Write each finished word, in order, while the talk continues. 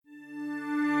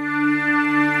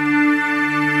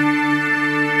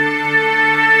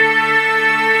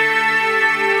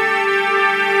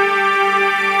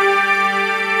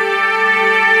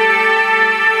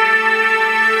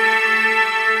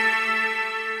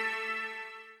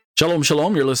Shalom,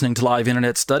 shalom. You're listening to Live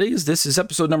Internet Studies. This is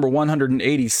episode number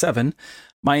 187.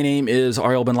 My name is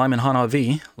Ariel Ben Lyman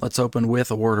Hanavi. Let's open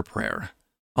with a word of prayer.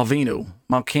 Avinu,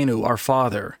 Malkeinu, our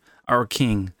Father, our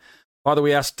King. Father,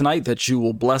 we ask tonight that you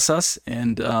will bless us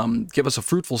and give us a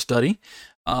fruitful study.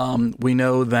 We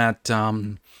know that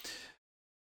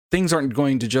things aren't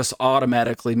going to just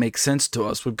automatically make sense to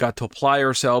us. We've got to apply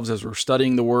ourselves as we're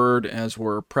studying the Word, as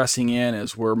we're pressing in,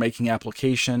 as we're making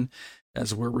application,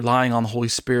 as we're relying on the Holy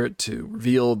Spirit to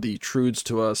reveal the truths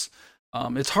to us.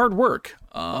 It's hard work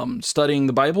studying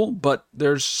the Bible, but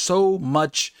there's so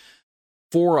much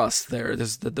for us there.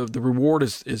 The reward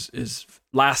is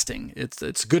lasting.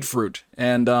 It's good fruit,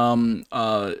 and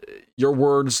your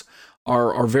words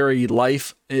are very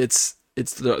life.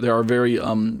 There are very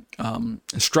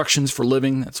instructions for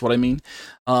living. That's what I mean.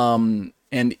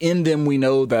 And in them we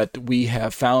know that we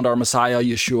have found our Messiah,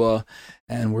 Yeshua,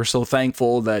 and we're so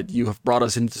thankful that you have brought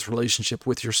us into this relationship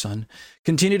with your Son.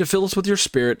 Continue to fill us with your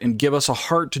Spirit and give us a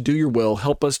heart to do your will.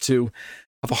 Help us to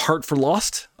have a heart for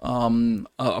lost,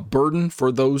 a burden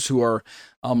for those who are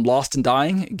lost and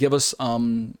dying. Give us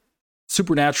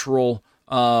supernatural,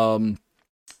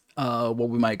 what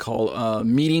we might call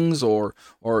meetings or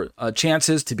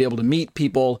chances to be able to meet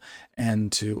people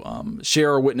and to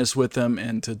share our witness with them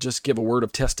and to just give a word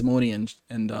of testimony and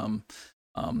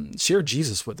share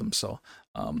Jesus with them. So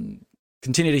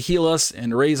continue to heal us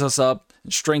and raise us up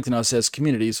and strengthen us as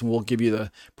communities, and we'll give you the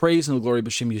praise and the glory of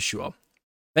B'Shem Yeshua.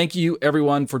 Thank you,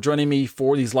 everyone, for joining me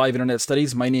for these live internet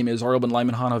studies. My name is Ariel Ben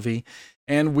Lyman Hanavi,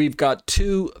 and we've got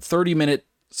two 30-minute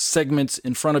segments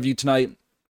in front of you tonight.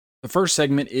 The first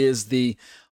segment is the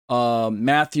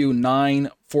Matthew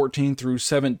 9:14 through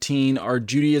 17. Are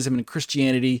Judaism and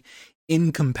Christianity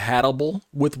incompatible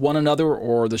with one another?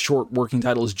 Or the short working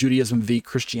title is Judaism v.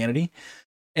 Christianity.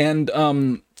 And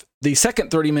the second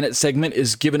 30-minute segment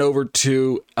is given over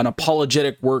to an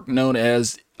apologetic work known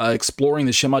as Exploring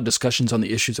the Shema, Discussions on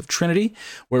the Issues of Trinity,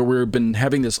 where we've been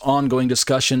having this ongoing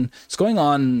discussion. It's going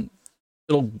on.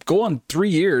 It'll go on 3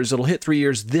 years. It'll hit 3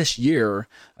 years this year.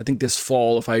 I think this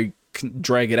fall, if I can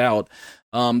drag it out.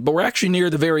 But we're actually near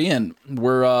the very end.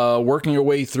 We're working our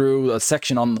way through a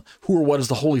section on who or what is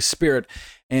the Holy Spirit.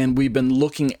 And we've been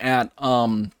looking at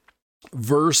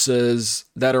verses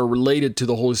that are related to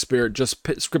the Holy Spirit, just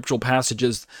scriptural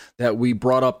passages that we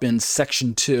brought up in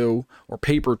section 2 or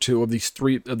paper 2 of this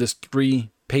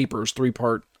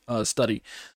three-part study.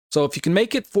 So if you can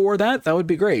make it for that would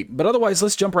be great. But otherwise,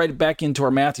 let's jump right back into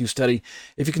our Matthew study.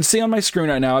 If you can see on my screen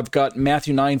right now, I've got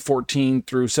Matthew 9:14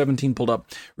 through 17 pulled up.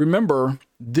 Remember,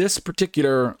 this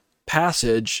particular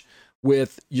passage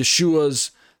with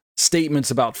Yeshua's statements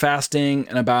about fasting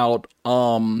and about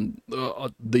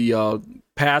the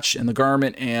patch and the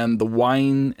garment and the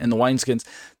wine and the wineskins,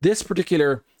 this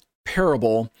particular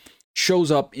parable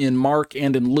shows up in Mark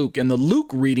and in Luke. And the Luke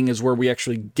reading is where we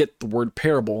actually get the word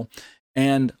parable.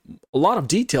 And a lot of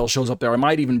detail shows up there. I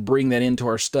might even bring that into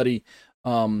our study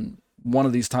one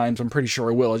of these times. I'm pretty sure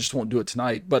I will. I just won't do it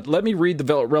tonight. But let me read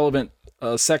the relevant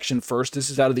section first. This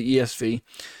is out of the ESV.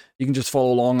 You can just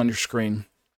follow along on your screen.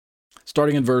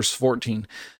 Starting in verse 14.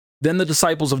 Then the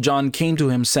disciples of John came to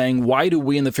him, saying, "Why do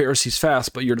we and the Pharisees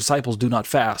fast, but your disciples do not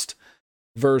fast?"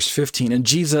 Verse 15. And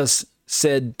Jesus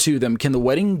said to them, "Can the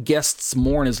wedding guests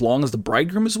mourn as long as the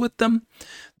bridegroom is with them?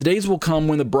 The days will come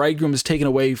when the bridegroom is taken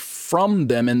away from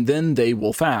them, and then they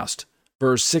will fast."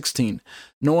 Verse 16.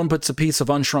 No one puts a piece of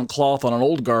unshrunk cloth on an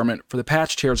old garment, for the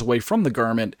patch tears away from the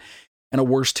garment, and a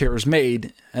worse tear is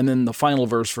made. And then the final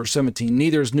verse 17.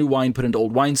 Neither is new wine put into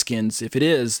old wineskins. If it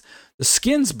is, the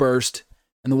skins burst,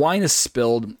 and the wine is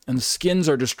spilled, and the skins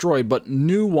are destroyed, but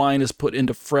new wine is put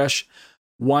into fresh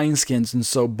wineskins, and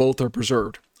so both are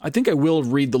preserved. I think I will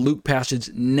read the Luke passage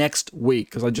next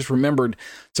week, because I just remembered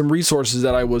some resources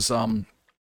that I was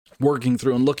working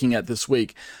through and looking at this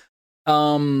week.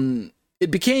 It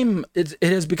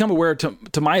has become aware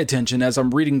to my attention as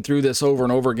I'm reading through this over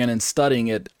and over again and studying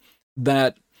it,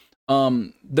 that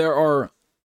there are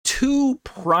two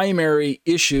primary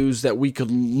issues that we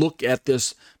could look at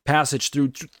this passage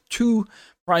through, two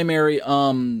primary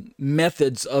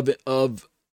methods of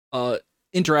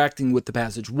interacting with the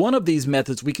passage. One of these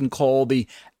methods we can call the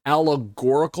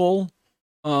allegorical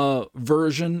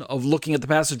version of looking at the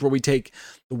passage, where we take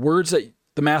the words that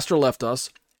the master left us,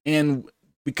 and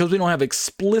because we don't have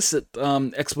explicit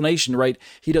explanation, right?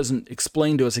 He doesn't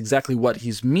explain to us exactly what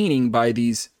he's meaning by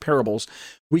these parables.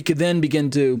 We could then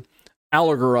begin to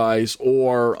allegorize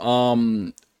or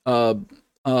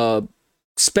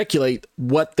speculate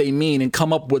what they mean and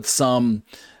come up with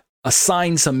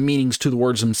assign some meanings to the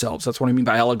words themselves. That's what I mean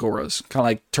by allegoras, kind of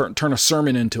like turn a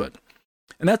sermon into it.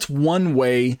 And that's one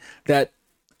way that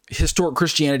historic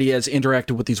Christianity has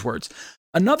interacted with these words.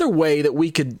 Another way that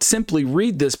we could simply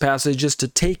read this passage is to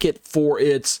take it for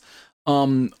its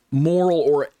moral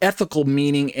or ethical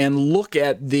meaning and look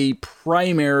at the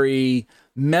primary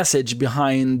message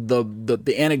behind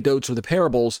the anecdotes or the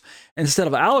parables. Instead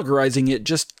of allegorizing it,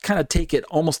 just kind of take it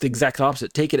almost the exact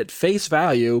opposite. Take it at face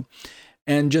value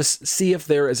and just see if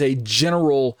there is a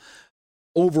general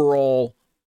overall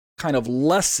kind of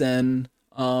lesson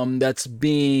that's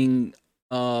being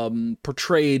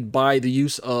portrayed by the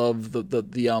use of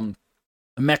the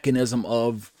mechanism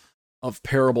of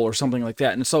parable or something like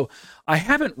that. And so I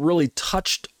haven't really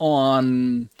touched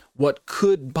on what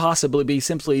could possibly be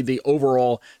simply the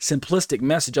overall simplistic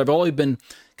message. I've always been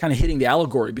kind of hitting the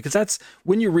allegory, because that's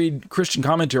when you read Christian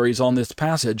commentaries on this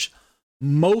passage,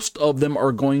 most of them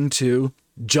are going to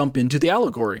jump into the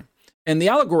allegory. And the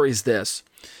allegory is this: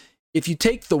 if you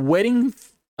take the wedding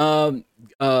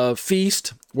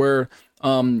feast where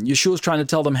Yeshua is trying to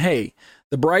tell them, hey,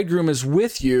 the bridegroom is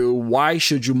with you, why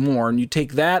should you mourn? You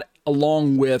take that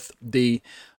along with the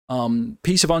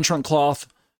piece of unshrunk cloth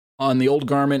on the old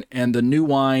garment and the new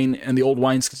wine and the old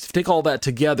wineskins. Take all that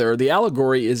together. The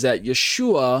allegory is that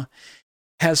Yeshua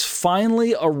has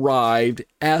finally arrived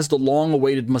as the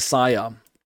long-awaited Messiah.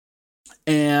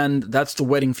 And that's the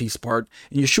wedding feast part.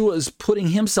 And Yeshua is putting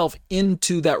himself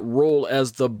into that role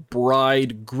as the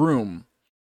bridegroom.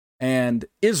 And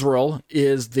Israel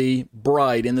is the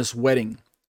bride in this wedding.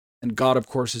 And God, of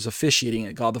course, is officiating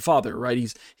it, God the Father,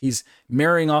 right? He's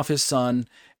marrying off his son,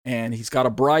 and he's got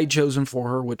a bride chosen for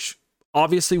her, which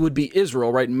obviously would be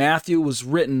Israel, right? Matthew was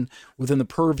written within the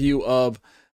purview of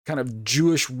kind of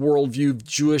Jewish worldview,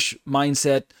 Jewish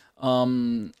mindset,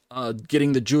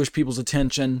 getting the Jewish people's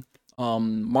attention.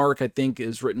 Mark, I think,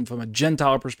 is written from a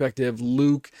Gentile perspective.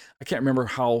 Luke, I can't remember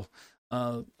how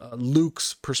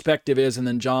Luke's perspective is. And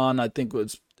then John, I think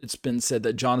it's been said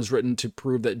that John is written to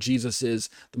prove that Jesus is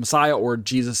the Messiah, or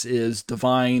Jesus is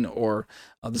divine, or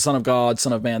the Son of God,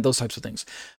 Son of Man, those types of things.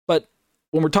 But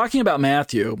when we're talking about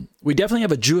Matthew, we definitely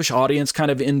have a Jewish audience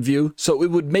kind of in view. So it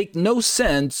would make no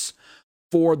sense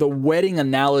for the wedding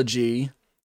analogy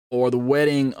or the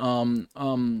wedding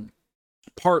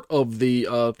part of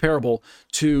the parable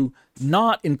to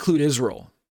not include Israel,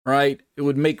 right? It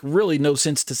would make really no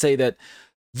sense to say that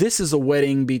this is a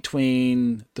wedding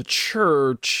between the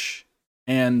church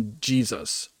and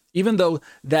Jesus, even though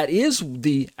that is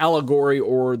the allegory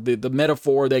or the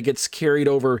metaphor that gets carried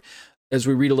over as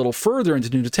we read a little further into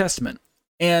the New Testament.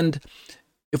 And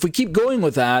if we keep going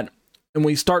with that, and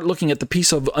we start looking at the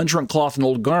piece of unshrunk cloth and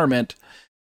old garment,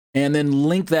 and then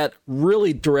link that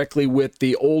really directly with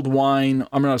the old wine,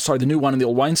 the new wine and the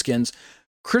old wineskins,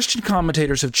 Christian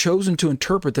commentators have chosen to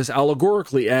interpret this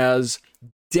allegorically as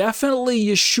definitely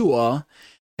Yeshua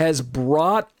has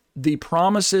brought the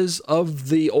promises of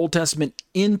the Old Testament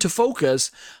into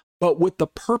focus, but with the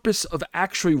purpose of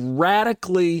actually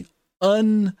radically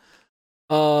undoing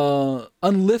the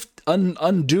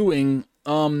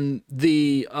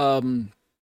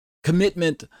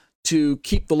commitment to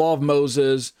keep the law of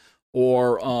Moses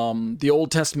or the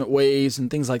Old Testament ways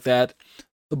and things like that.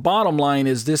 The bottom line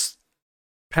is this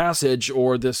passage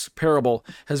or this parable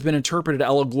has been interpreted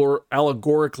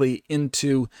allegorically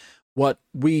into what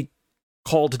we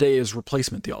call today as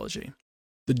replacement theology.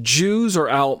 The Jews are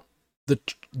out, the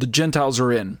Gentiles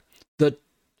are in.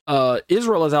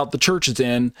 Israel is out, the church is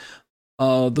in.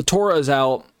 The Torah is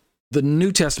out, the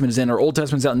New Testament is in, or Old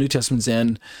Testament's out, New Testament's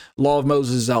in. Law of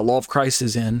Moses is out, Law of Christ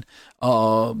is in.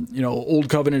 Old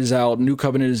Covenant is out, New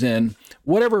Covenant is in.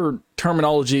 Whatever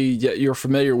terminology you're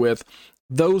familiar with,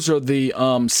 those are the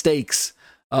stakes.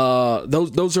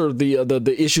 Those are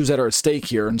the issues that are at stake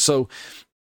here. And so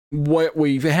what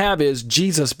we have is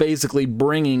Jesus basically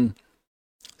bringing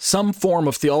some form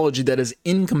of theology that is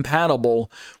incompatible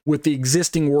with the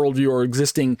existing worldview or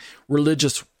existing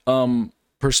religious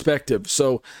perspective.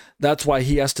 So that's why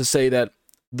he has to say that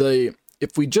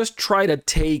if we just try to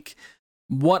take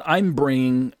what I'm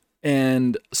bringing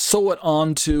and sew it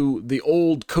onto the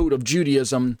old coat of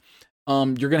Judaism,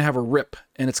 you're going to have a rip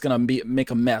and it's going to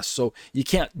make a mess. So you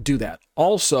can't do that.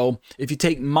 Also, if you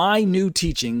take my new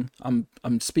teaching, I'm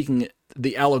speaking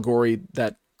the allegory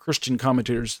that Christian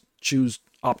commentators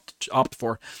opt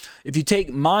for. If you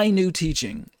take my new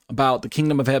teaching about the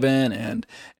kingdom of heaven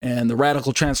and the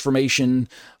radical transformation,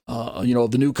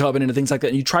 the new covenant and things like that,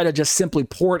 and you try to just simply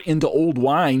pour it into old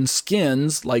wine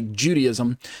skins like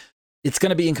Judaism, it's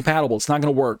going to be incompatible. It's not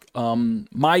going to work.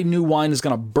 My new wine is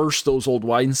going to burst those old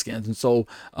wineskins. And so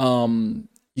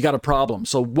you got a problem.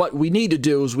 So what we need to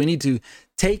do is we need to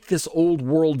take this old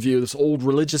worldview, this old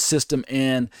religious system,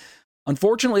 and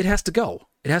unfortunately it has to go.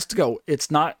 It has to go. It's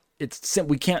not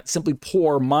we can't simply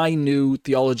pour my new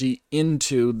theology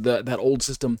into that old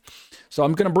system. So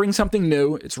I'm going to bring something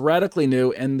new. It's radically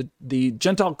new, and the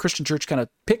Gentile Christian church kind of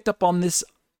picked up on this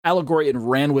allegory and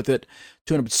ran with it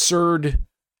to an absurd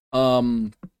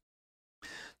level.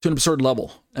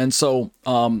 And so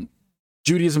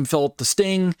Judaism felt the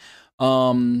sting,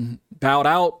 bowed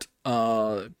out.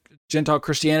 Gentile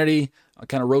Christianity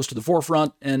kind of rose to the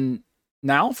forefront, and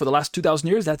now for the last 2,000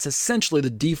 years, that's essentially the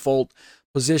default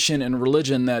position in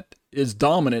religion that is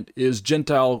dominant, is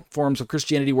Gentile forms of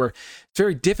Christianity, where it's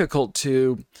very difficult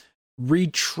to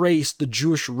retrace the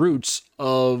Jewish roots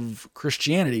of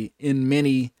Christianity in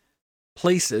many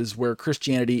places where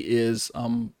Christianity is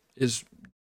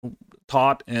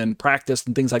taught and practiced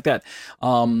and things like that.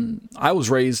 I was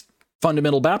raised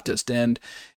fundamental Baptist, and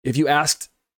if you asked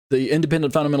the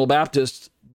independent fundamental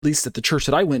Baptist, at least at the church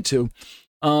that I went to,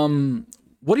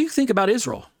 what do you think about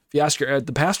Israel? If you ask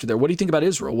the pastor there, what do you think about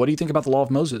Israel? What do you think about the law of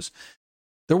Moses?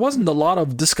 There wasn't a lot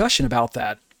of discussion about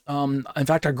that. In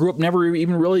fact, I grew up never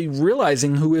even really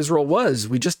realizing who Israel was.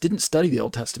 We just didn't study the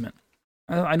Old Testament.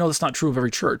 I know that's not true of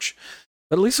every church,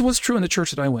 but at least it was true in the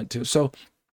church that I went to. So it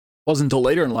wasn't until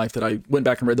later in life that I went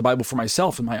back and read the Bible for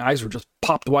myself, and my eyes were just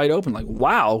popped wide open, like,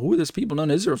 wow, who are these people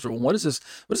known as Israel? What is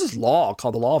this law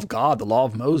called the law of God, the law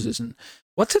of Moses, and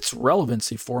what's its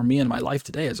relevancy for me in my life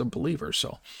today as a believer?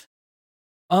 So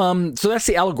that's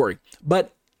the allegory.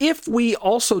 But if we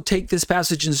also take this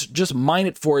passage and just mine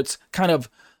it for its kind of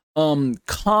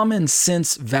common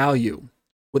sense value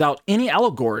without any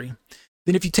allegory,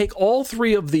 then if you take all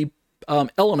three of the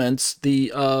elements,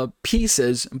 the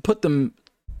pieces, and put them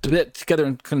together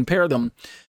and compare them,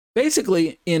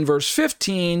 basically in verse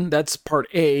 15, that's part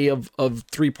A of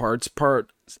three parts.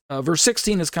 Verse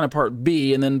 16 is kind of part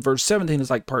B, and then verse 17 is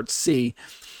like part C.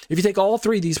 If you take all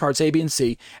three of these parts, A, B, and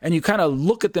C, and you kind of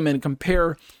look at them and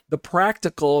compare the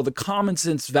practical, the common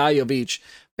sense value of each,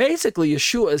 basically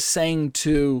Yeshua is saying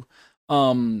to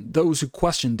those who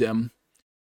questioned him,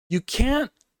 you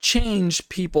can't change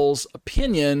people's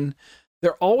opinion.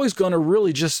 They're always going to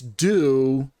really just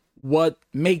do what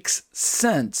makes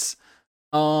sense.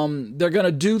 They're going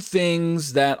to do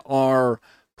things that are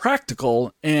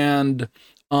practical, and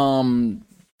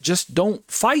just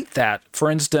don't fight that. For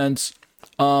instance,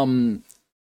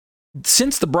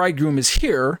 since the bridegroom is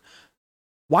here,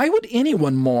 why would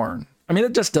anyone mourn? I mean,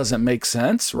 it just doesn't make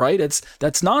sense, right?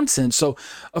 That's nonsense. So,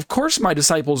 of course, my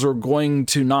disciples are going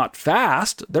to not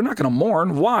fast. They're not going to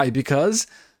mourn. Why? Because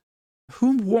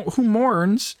who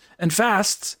mourns and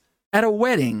fasts at a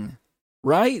wedding,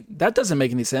 right? That doesn't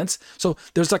make any sense. So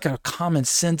there's like a common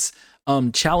sense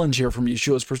challenge here from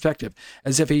Yeshua's perspective,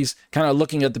 as if he's kind of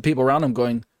looking at the people around him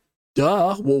going,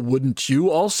 duh, well, wouldn't you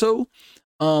also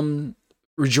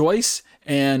rejoice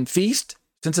and feast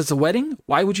since it's a wedding?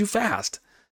 Why would you fast?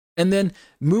 And then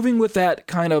moving with that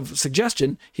kind of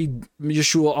suggestion,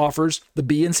 Yeshua offers the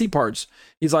B and C parts.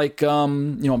 He's like,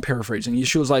 I'm paraphrasing.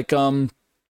 Yeshua's like,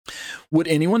 would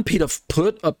anyone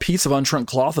put a piece of unshrunk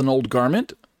cloth in an old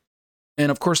garment?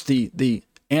 And of course, the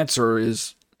answer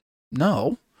is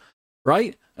no,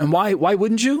 right? And why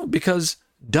wouldn't you? Because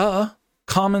duh,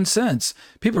 common sense.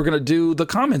 People are going to do the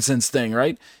common sense thing,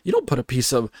 right? You don't put a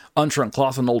piece of unshrunk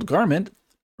cloth in an old garment,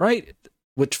 right?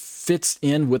 Which fits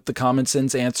in with the common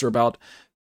sense answer about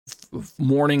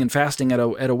mourning and fasting at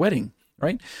a wedding,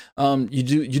 right?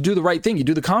 You do the right thing. You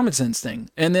do the common sense thing.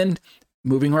 And then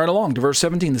moving right along to verse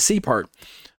 17, the C part.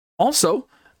 Also,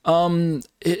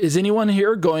 is anyone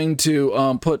here going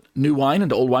to put new wine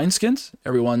into old wineskins?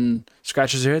 Everyone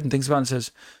scratches their head and thinks about it and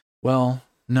says, well,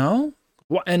 no.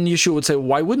 And Yeshua would say,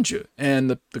 why wouldn't you? And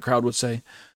the crowd would say,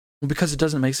 well, because it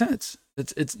doesn't make sense.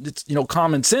 It's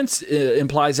common sense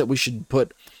implies that we should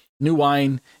put new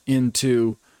wine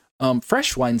into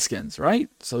fresh wineskins, right?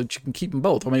 So that you can keep them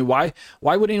both. I mean, why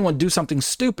would anyone do something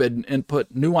stupid and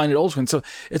put new wine in old wine? So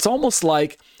it's almost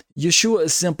like Yeshua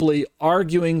is simply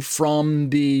arguing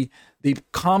from the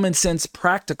common sense,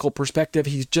 practical perspective.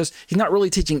 He's not really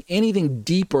teaching anything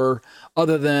deeper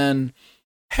other than,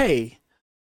 hey,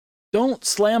 don't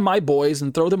slam my boys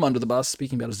and throw them under the bus,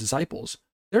 speaking about his disciples.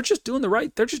 They're just doing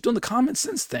the common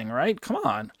sense thing, right? Come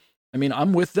on. I mean,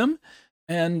 I'm with them,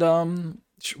 and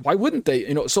why wouldn't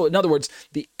they? So in other words,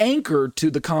 the anchor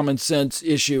to the common sense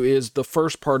issue is the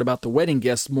first part about the wedding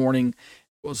guests mourning,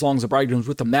 as long as the bridegroom's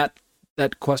with them,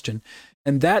 that question.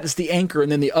 And that is the anchor,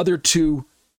 and then the other two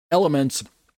elements,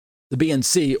 the B and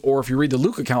C, or if you read the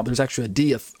Luke account, there's actually a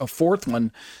D, a fourth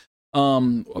one,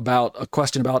 about a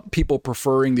question about people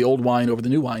preferring the old wine over the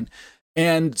new wine.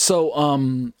 And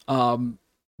so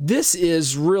this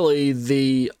is really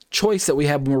the choice that we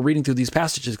have when we're reading through these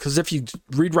passages. Because if you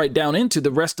read right down into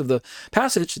the rest of the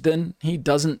passage, then he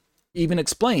doesn't even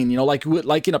explain.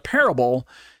 Like in a parable,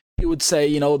 he would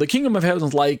say, the kingdom of heaven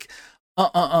is like, blah,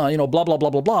 blah, blah,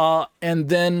 blah, blah. And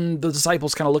then the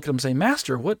disciples kind of look at him and say,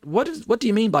 Master, what do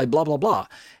you mean by blah, blah, blah?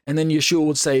 And then Yeshua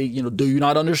would say, do you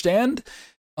not understand?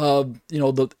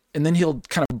 And then he'll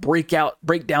kind of break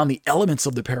down the elements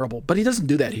of the parable, but he doesn't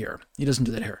do that here.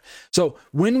 So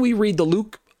when we read the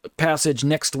Luke passage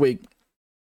next week,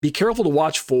 be careful to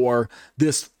watch for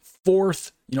this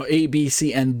fourth, A, B,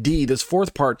 C, and D, this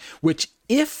fourth part, which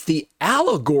if the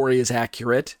allegory is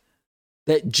accurate,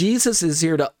 that Jesus is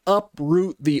here to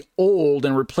uproot the old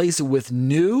and replace it with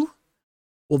new,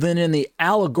 well, then in the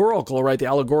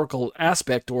allegorical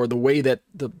aspect, or the way that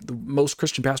the most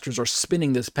Christian pastors are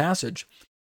spinning this passage,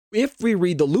 if we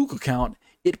read the Luke account,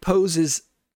 it poses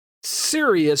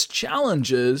serious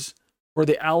challenges for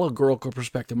the allegorical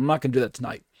perspective. I'm not going to do that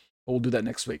tonight. We'll do that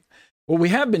next week. What we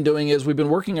have been doing is we've been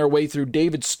working our way through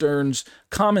David Stern's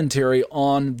commentary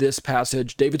on this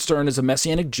passage. David Stern is a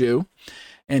Messianic Jew,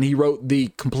 and he wrote the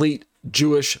complete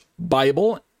Jewish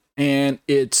Bible and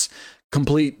its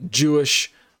complete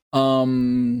Jewish,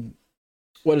 the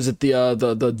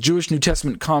Jewish New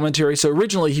Testament commentary. So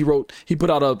originally he put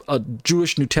out a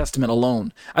Jewish New Testament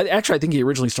alone. I think he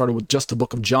originally started with just the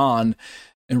book of John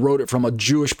and wrote it from a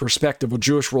Jewish perspective, a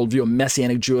Jewish worldview, a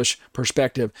Messianic Jewish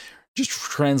perspective, just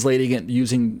translating it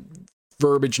using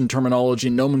verbiage and terminology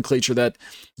and nomenclature that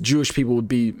Jewish people would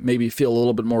maybe feel a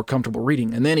little bit more comfortable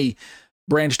reading. And then he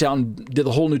branched out and did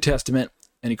the whole New Testament,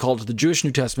 and he called it the Jewish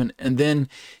New Testament. And then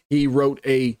he wrote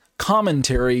a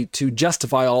commentary to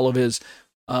justify all of his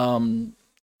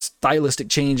stylistic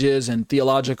changes and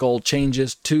theological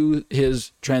changes to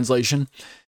his translation.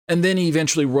 And then he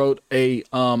eventually wrote a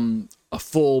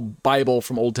full Bible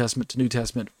from Old Testament to New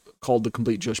Testament called the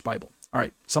Complete Jewish Bible. All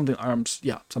right, something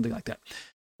like that.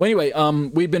 Well, anyway,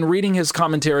 we've been reading his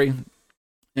commentary,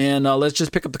 and let's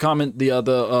just pick up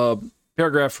the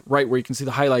paragraph right where you can see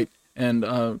the highlight,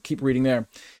 and keep reading there.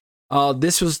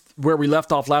 This was where we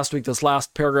left off last week. This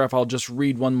last paragraph I'll just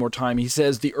read one more time. He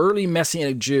says, the early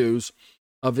Messianic Jews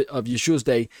of Yeshua's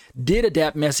day did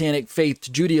adapt Messianic faith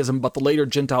to Judaism, but the later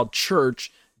Gentile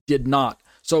church did not.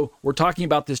 So we're talking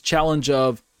about this challenge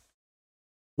of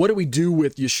what do we do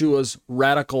with Yeshua's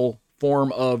radical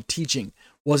form of teaching?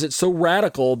 Was it so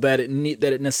radical that it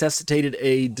necessitated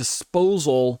a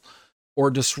disposal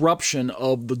or disruption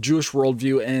of the Jewish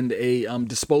worldview and a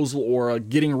disposal or a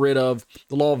getting rid of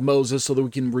the law of Moses so that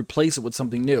we can replace it with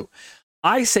something new?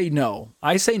 I say no,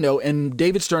 and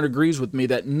David Stern agrees with me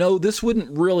that no, this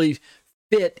wouldn't really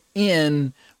fit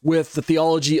in with the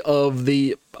theology of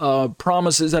the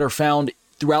promises that are found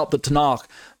throughout the Tanakh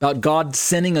about God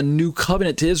sending a new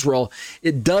covenant to Israel.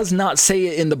 It does not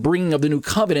say in the bringing of the new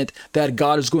covenant that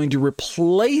God is going to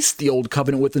replace the old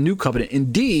covenant with the new covenant.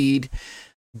 Indeed,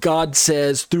 God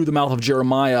says through the mouth of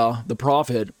Jeremiah, the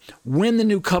prophet, when the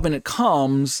new covenant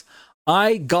comes,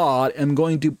 I, God, am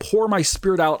going to pour my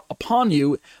spirit out upon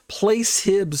you, place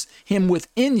him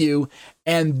within you,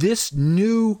 and this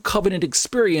new covenant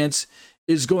experience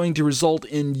is going to result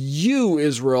in you,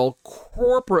 Israel,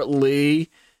 corporately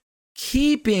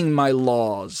keeping my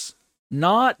laws,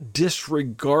 not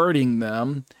disregarding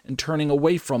them and turning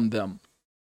away from them.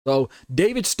 So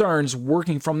David Stern's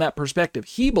working from that perspective.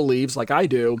 He believes, like I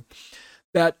do,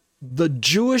 that the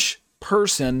Jewish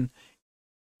person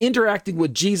interacting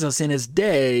with Jesus in his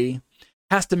day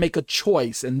has to make a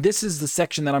choice. And this is the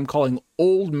section that I'm calling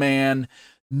Old Man,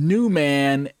 New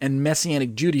Man, and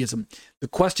Messianic Judaism. The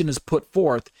question is put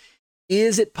forth,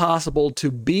 is it possible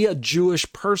to be a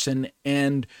Jewish person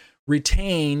and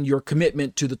retain your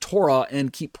commitment to the Torah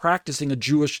and keep practicing a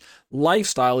Jewish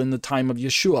lifestyle in the time of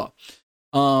Yeshua?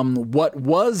 What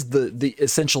was the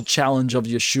essential challenge of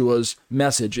Yeshua's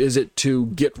message? Is it to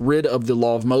get rid of the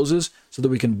law of Moses so that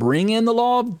we can bring in the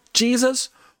law of Jesus?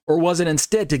 Or was it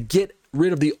instead to get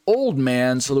rid of the old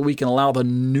man so that we can allow the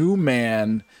new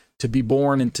man to be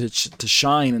born and to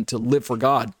shine and to live for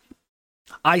God?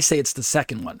 I say it's the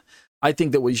second one. I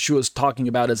think that what Yeshua is talking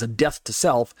about is a death to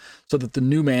self so that the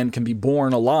new man can be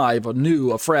born alive,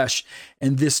 anew, afresh,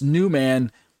 and this new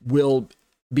man will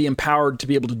be empowered to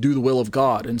be able to do the will of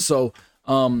God. And so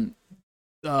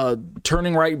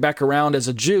turning right back around as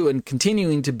a Jew and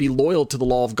continuing to be loyal to the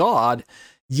law of God,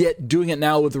 yet doing it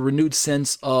now with a renewed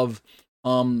sense of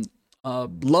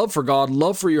love for God,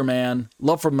 love for your man,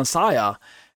 love for Messiah,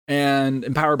 and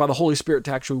empowered by the Holy Spirit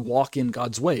to actually walk in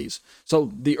God's ways.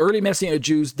 So the early Messianic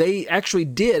Jews, they actually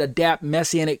did adapt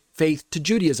Messianic faith to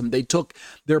Judaism. They took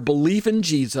their belief in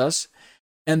Jesus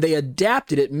and they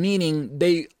adapted it, meaning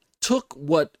they took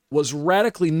what was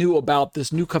radically new about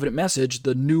this new covenant message,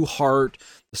 the new heart,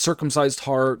 the circumcised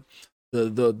heart,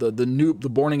 the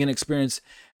born again experience,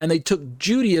 and they took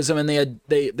Judaism and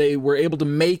they were able to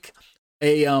make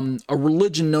a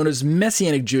religion known as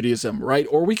Messianic Judaism, right?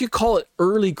 Or we could call it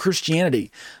early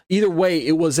Christianity. Either way,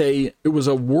 it was a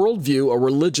worldview, a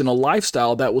religion, a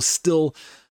lifestyle that was still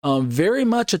very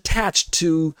much attached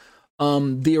to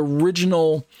the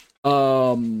original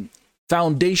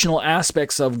foundational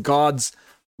aspects of God's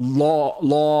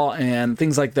law and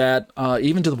things like that,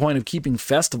 even to the point of keeping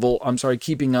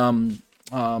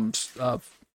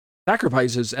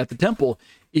sacrifices at the temple,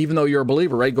 even though you're a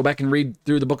believer, right? Go back and read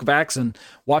through the book of Acts and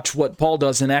watch what Paul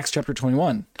does in Acts chapter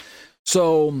 21.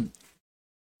 So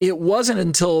it wasn't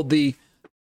until the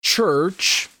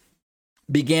church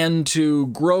began to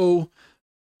grow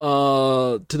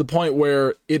to the point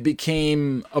where it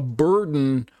became a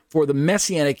burden for the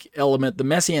Messianic element, the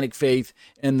Messianic faith,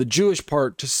 and the Jewish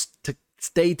part to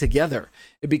stay together.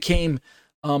 It became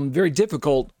very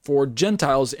difficult for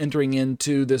Gentiles entering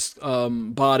into this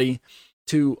body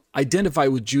to identify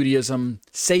with Judaism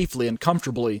safely and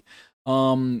comfortably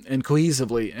and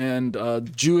cohesively.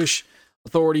 And Jewish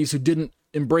authorities who didn't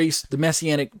embrace the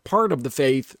Messianic part of the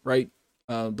faith, right?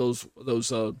 Those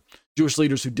Jewish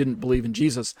leaders who didn't believe in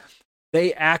Jesus,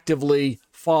 they actively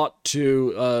fought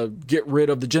to get rid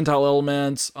of the Gentile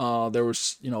elements. There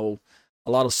was, a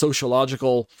lot of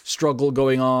sociological struggle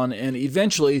going on, and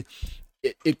eventually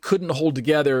it couldn't hold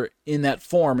together in that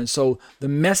form. And so the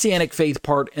Messianic faith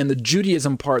part and the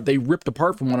Judaism part, they ripped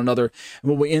apart from one another.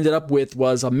 And what we ended up with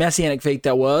was a Messianic faith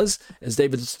that was, as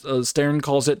David Stern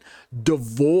calls it,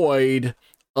 devoid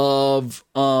of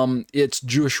its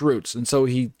Jewish roots. And so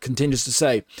he continues to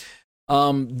say,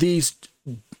 these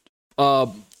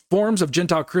forms of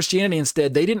Gentile Christianity,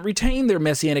 instead, they didn't retain their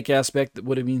Messianic aspect.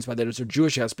 What it means by that is their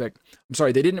Jewish aspect. I'm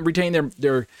sorry, they didn't retain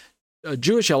their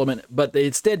Jewish element, but they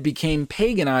instead became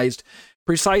paganized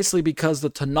precisely because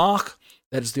the Tanakh,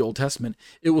 that is the Old Testament,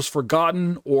 it was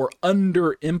forgotten or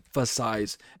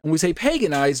underemphasized. And we say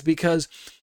paganized because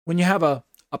when you have a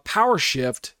power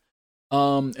shift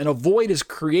and a void is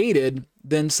created,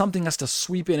 then something has to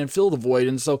sweep in and fill the void.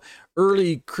 And so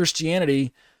early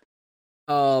Christianity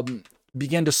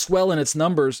began to swell in its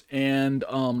numbers, and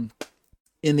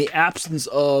in the absence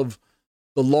of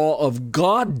the law of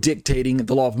God dictating,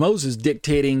 the law of Moses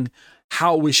dictating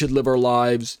how we should live our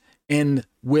lives, and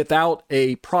without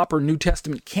a proper New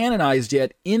Testament canonized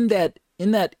yet, in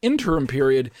that interim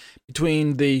period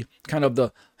between the kind of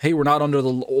the, hey, we're not under the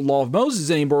law of Moses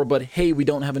anymore, but hey, we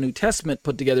don't have a New Testament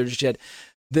put together just yet,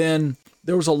 then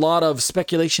there was a lot of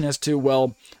speculation as to,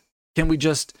 well, can we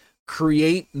just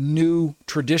create new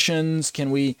traditions? Do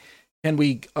we have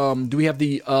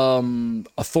the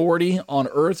authority on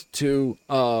earth to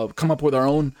come up with our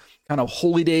own kind of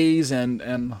holy days and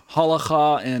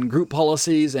halakha and group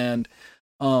policies and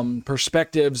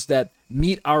perspectives that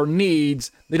meet our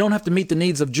needs? They don't have to meet the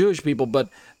needs of Jewish people, but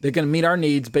they're going to meet our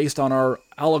needs based on our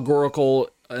allegorical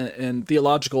and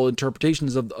theological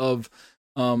interpretations of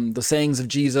the sayings of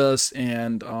Jesus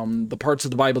and the parts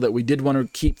of the Bible that we did want to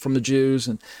keep from the Jews.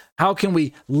 And how can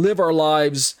we live our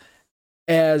lives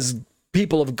as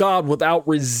people of God without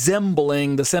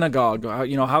resembling the synagogue?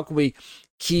 How can we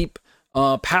keep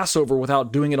Passover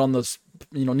without doing it on the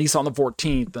Nisan the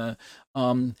 14th?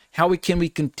 How can we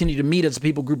continue to meet as a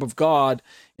people group of God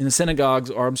in the synagogues,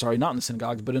 or I'm sorry, not in the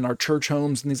synagogues, but in our church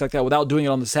homes and things like that, without doing it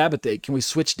on the Sabbath day? Can we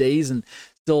switch days and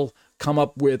still come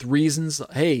up with reasons?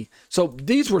 Hey, so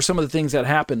these were some of the things that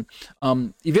happened.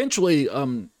 Eventually,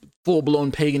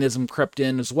 full-blown paganism crept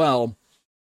in as well.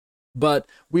 But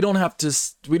we don't have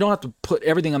to put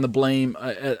everything on the blame,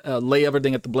 lay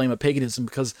everything at the blame of paganism,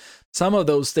 because some of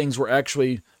those things were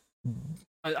actually,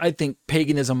 I think,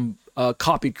 paganism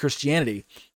copied Christianity.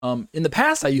 In the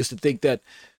past, I used to think that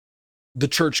the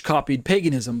church copied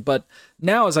paganism, but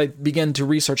now as I begin to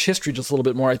research history just a little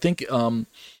bit more, I think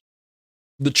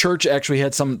the church actually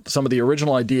had some of the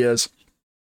original ideas,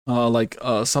 like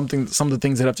some of the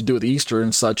things that have to do with Easter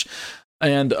and such,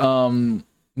 and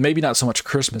maybe not so much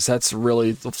Christmas. That's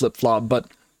really the flip-flop. But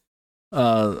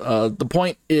the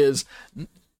point is,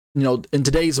 in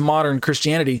today's modern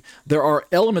Christianity, there are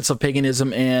elements of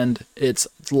paganism, and it's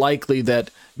likely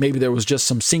that maybe there was just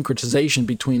some syncretization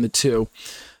between the two.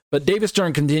 But David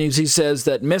Stern continues. He says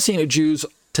that Messianic Jews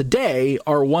today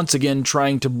are once again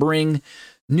trying to bring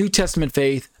New Testament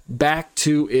faith back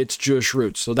to its Jewish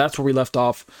roots. So that's where we left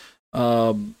off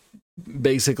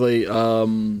basically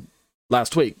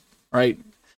last week, right?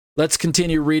 Let's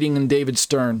continue reading in David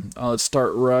Stern. Let's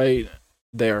start right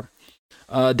there.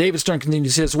 David Stern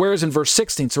continues, he says, whereas in verse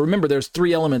 16, so remember there's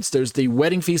three elements. There's the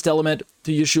wedding feast element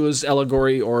to Yeshua's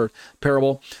allegory or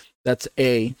parable. That's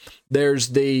A. There's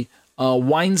the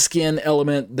wineskin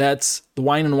element. That's the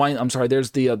wine and wine. I'm sorry.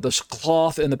 There's the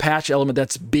cloth and the patch element.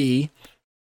 That's B.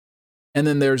 And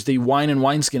then there's the wine and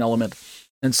wineskin element.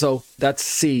 And so that's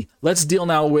C. Let's deal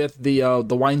now with the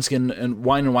wineskin and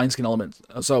wine and wineskin element.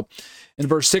 So in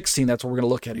verse 16, that's what we're going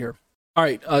to look at here. All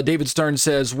right, David Stern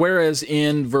says, whereas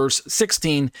in verse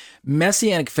 16,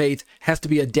 Messianic faith has to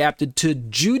be adapted to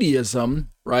Judaism,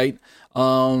 right?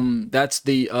 That's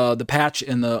the patch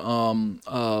and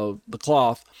the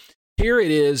cloth. Here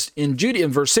it is in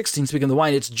verse 16, speaking of the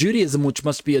wine, it's Judaism which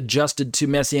must be adjusted to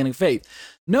Messianic faith.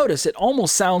 Notice it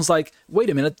almost sounds like, wait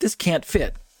a minute, this can't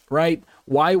fit, right?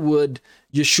 Why would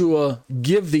Yeshua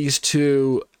give these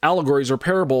two allegories or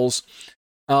parables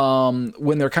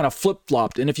when they're kind of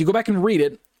flip-flopped? And if you go back and read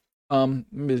it, let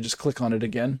me just click on it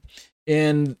again.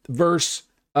 In verse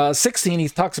 16, he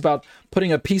talks about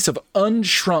putting a piece of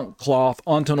unshrunk cloth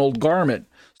onto an old garment.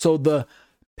 So the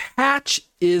patch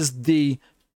is the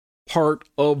part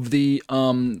of the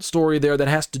story there that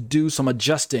has to do some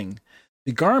adjusting.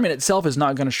 The garment itself is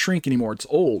not going to shrink anymore. It's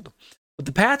old. But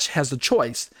the patch has the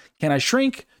choice. Can I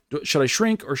shrink? Should I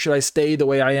shrink or should I stay the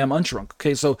way I am unshrunk?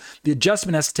 Okay, so the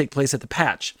adjustment has to take place at the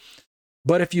patch.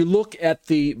 But if you look at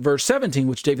the verse 17,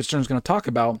 which David Stern is going to talk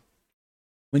about,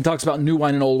 when he talks about new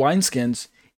wine and old wineskins,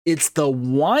 it's the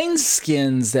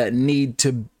wineskins that need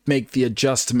to make the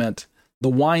adjustment. The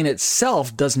wine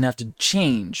itself doesn't have to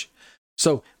change.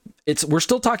 So we're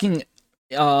still talking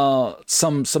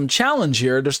some challenge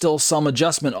here. There's still some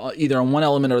adjustment either on one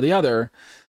element or the other.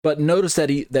 But notice that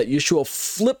Yeshua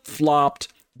flip-flopped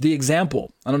the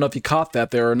example. I don't know if you caught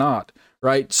that there or not,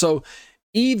 right? So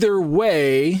either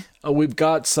way, we've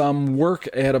got some work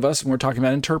ahead of us, and we're talking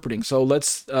about interpreting. So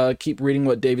let's keep reading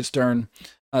what David Stern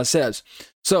says.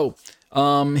 So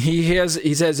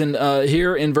he says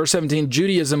here in verse 17,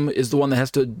 Judaism is the one that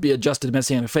has to be adjusted to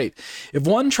Messianic faith. If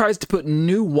one tries to put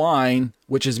new wine,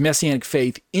 which is Messianic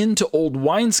faith, into old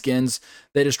wineskins,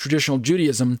 that is traditional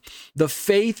Judaism, the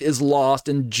faith is lost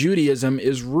and Judaism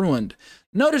is ruined.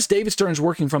 Notice David Stern's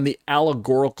working from the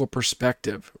allegorical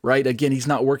perspective, right? Again, he's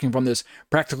not working from this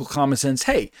practical common sense.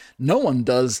 Hey, no one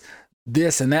does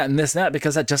this and that and this and that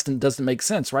because that just doesn't make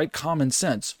sense, right? Common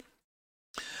sense.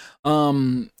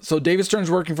 So David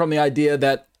Stern's working from the idea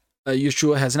that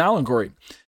Yeshua has an allegory.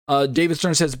 David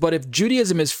Stern says, but if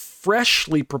Judaism is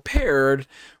freshly prepared,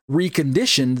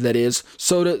 reconditioned, that is,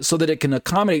 so that it can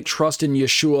accommodate trust in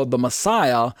Yeshua, the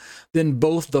Messiah, then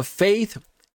both the faith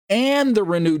and the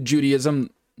renewed Judaism,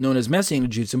 known as Messianic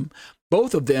Judaism,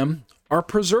 both of them are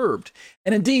preserved.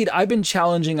 And indeed, I've been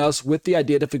challenging us with the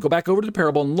idea that if we go back over to the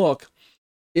parable and look,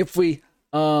 if we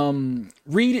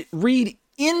read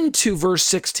into verse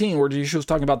 16, where Yeshua's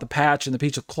talking about the patch and the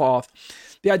piece of cloth,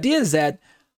 the idea is that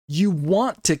you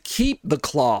want to keep the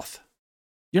cloth.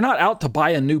 You're not out to buy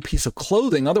a new piece of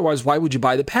clothing. Otherwise, why would you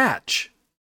buy the patch?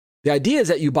 The idea is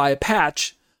that you buy a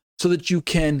patch so that you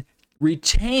can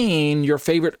retain your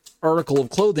favorite article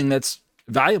of clothing that's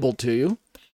valuable to you,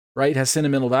 right? Has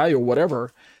sentimental value or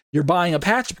whatever. You're buying a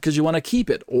patch because you want to keep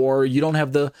it, or you don't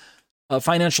have the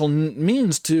financial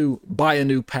means to buy a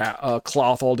new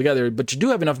cloth altogether, but you do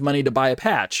have enough money to buy a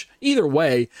patch. Either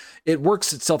way, it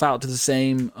works itself out to the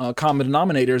same common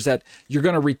denominators that you're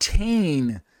going to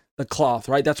retain the cloth,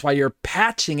 right? That's why you're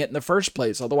patching it in the first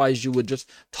place. Otherwise, you would just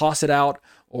toss it out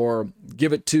or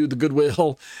give it to the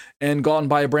Goodwill and go out and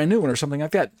buy a brand new one or something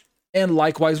like that. And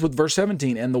likewise with verse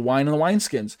 17 and the wine and the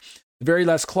wineskins. The very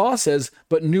last clause says,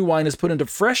 but new wine is put into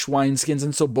fresh wineskins,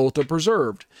 and so both are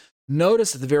preserved.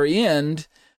 Notice at the very end,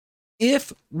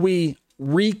 if we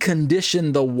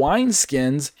recondition the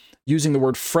wineskins, using the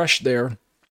word fresh there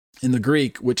in the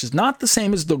Greek, which is not the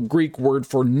same as the Greek word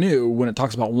for new when it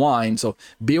talks about wine, so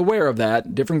be aware of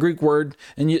that. Different Greek word,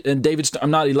 and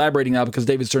I'm not elaborating now because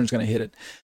David Stern's going to hit it.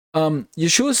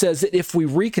 Yeshua says that if we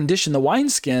recondition the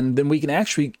wineskin, then we can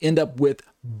actually end up with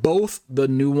both the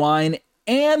new wine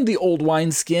and the old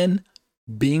wineskin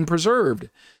being preserved.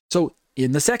 So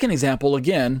in the second example,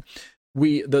 again,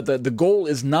 the goal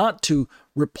is not to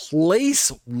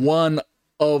replace one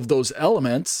of those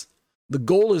elements. The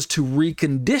goal is to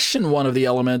recondition one of the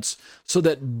elements so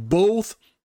that both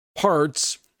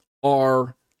parts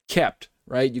are kept,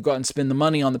 right? You go out and spend the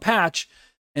money on the patch,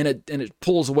 and it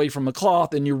pulls away from the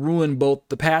cloth, and you ruin both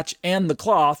the patch and the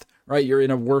cloth, right? You're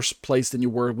in a worse place than you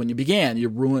were when you began.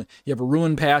 You have a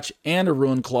ruined patch and a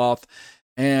ruined cloth,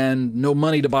 and no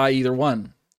money to buy either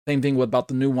one. Same thing about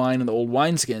the new wine and the old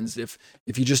wineskins.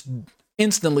 If you just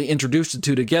instantly introduce the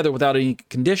two together without any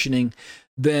conditioning,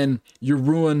 then you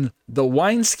ruin the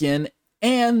wineskin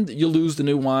and you lose the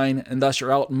new wine, and thus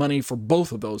you're out money for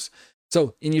both of those.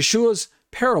 So in Yeshua's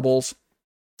parables,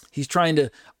 he's trying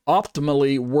to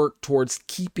optimally work towards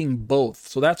keeping both.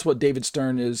 So that's what David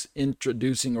Stern is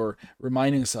introducing or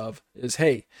reminding us of is,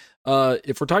 hey,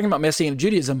 if we're talking about Messianic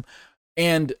Judaism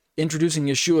and introducing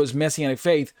Yeshua's Messianic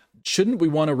faith, shouldn't we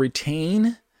want to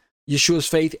retain Yeshua's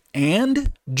faith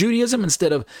and Judaism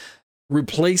instead of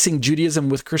replacing Judaism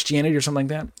with Christianity or something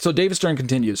like that? So David Stern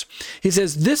continues. He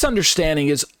says, this understanding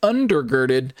is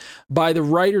undergirded by the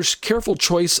writer's careful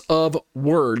choice of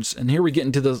words. And here we get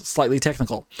into the slightly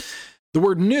technical. The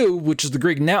word new, which is the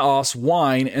Greek naos,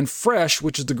 wine, and fresh,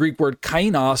 which is the Greek word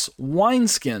kainos,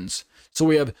 wineskins. So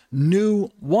we have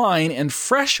new wine and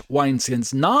fresh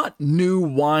wineskins, not new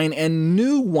wine and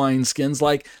new wineskins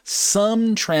like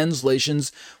some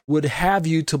translations would have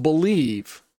you to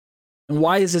believe. And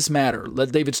why does this matter?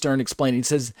 Let David Stern explain. He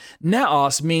says,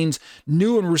 naos means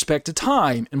new in respect to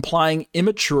time, implying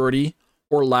immaturity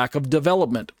or lack of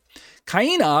development.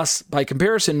 Kainos, by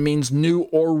comparison, means new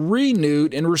or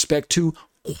renewed in respect to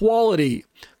quality,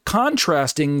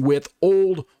 contrasting with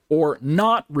old or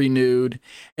not renewed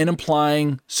and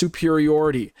implying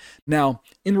superiority. Now,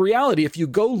 in reality, if you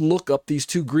go look up these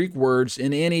two Greek words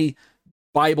in any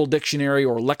Bible dictionary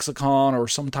or lexicon or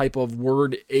some type of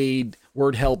word aid,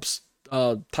 word helps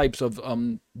types of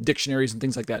dictionaries and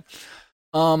things like that,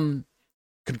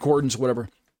 concordance, whatever,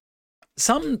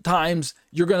 sometimes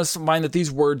you're going to find that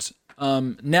these words,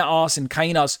 naos and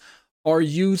kainos, are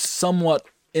used somewhat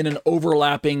in an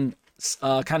overlapping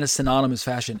kind of synonymous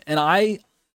fashion. And I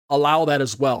allow that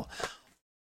as well.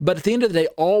 But at the end of the day,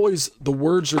 always the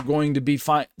words are going to be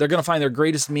fine. They're going to find their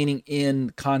greatest meaning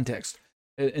in context.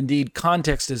 Indeed,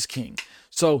 context is king.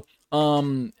 So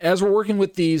as we're working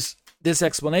with this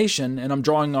explanation, and I'm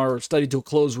drawing our study to a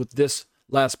close with this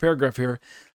last paragraph here,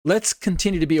 let's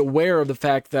continue to be aware of the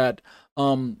fact that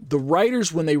the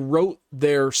writers, when they wrote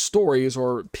their stories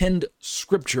or penned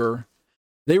scripture,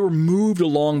 they were moved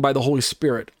along by the Holy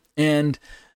Spirit. And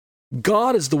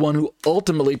God is the one who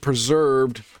ultimately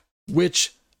preserved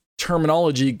which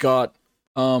terminology got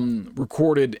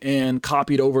recorded and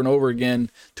copied over and over again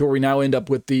to where we now end up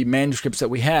with the manuscripts that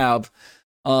we have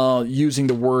using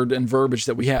the word and verbiage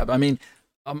that we have. I mean,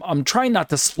 I'm trying not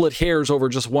to split hairs over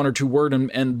just one or two words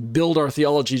and build our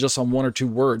theology just on one or two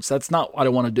words. That's not what I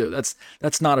want to do.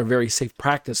 That's not a very safe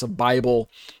practice of Bible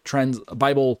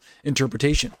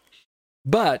interpretation.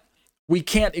 But we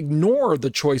can't ignore the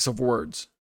choice of words.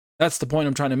 That's the point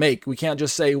I'm trying to make. We can't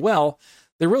just say, well,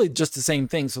 they're really just the same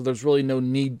thing, so there's really no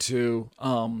need to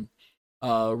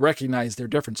recognize their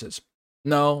differences.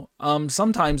 No,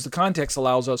 sometimes the context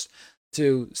allows us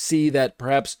to see that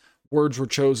perhaps words were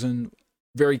chosen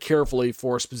very carefully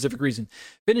for a specific reason.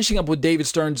 Finishing up with David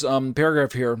Stern's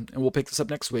paragraph here, and we'll pick this up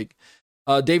next week.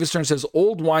 David Stern says,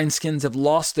 old wineskins have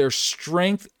lost their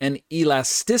strength and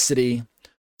elasticity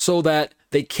so that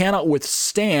they cannot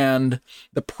withstand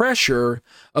the pressure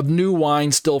of new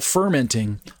wine still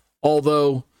fermenting.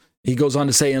 Although, he goes on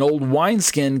to say, an old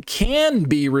wineskin can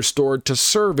be restored to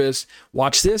service,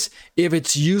 watch this, if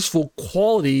its useful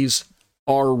qualities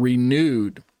are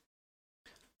renewed.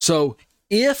 So,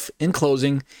 in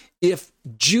closing, if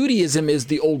Judaism is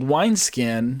the old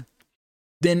wineskin,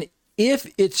 then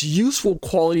if its useful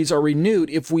qualities are renewed,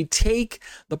 if we take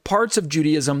the parts of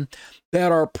Judaism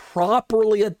that are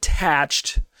properly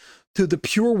attached to the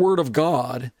pure word of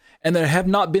God and that have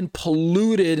not been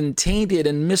polluted and tainted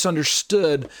and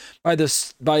misunderstood by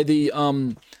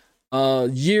the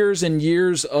years and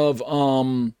years of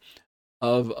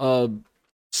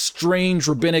strange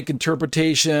rabbinic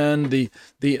interpretation, the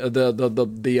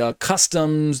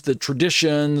customs, the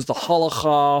traditions, the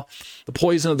halakha, the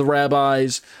poison of the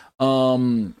rabbis,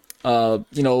 the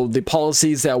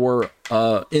policies that were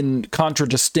in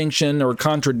contradistinction or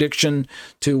contradiction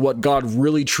to what God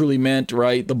really truly meant,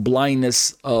 right? The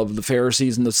blindness of the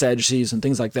Pharisees and the Sadducees and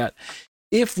things like that.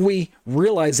 If we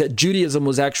realize that Judaism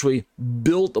was actually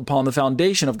built upon the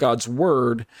foundation of God's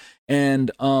word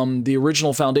and the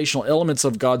original foundational elements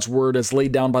of God's word as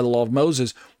laid down by the law of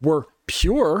Moses were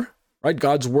pure, right?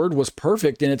 God's word was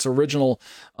perfect in its original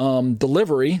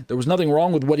delivery. There was nothing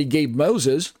wrong with what he gave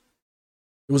Moses.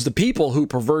 It was the people who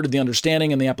perverted the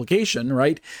understanding and the application,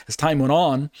 right, as time went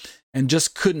on, and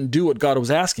just couldn't do what God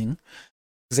was asking.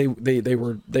 They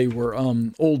were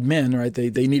old men, right?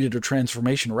 They needed a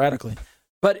transformation radically.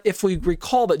 But if we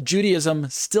recall that Judaism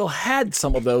still had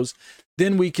some of those,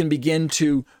 then we can begin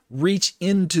to reach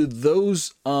into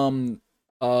those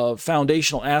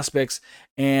foundational aspects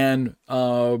and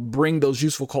bring those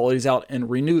useful qualities out and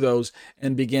renew those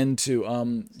and begin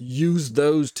to use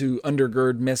those to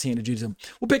undergird Messianic Judaism.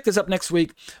 We'll pick this up next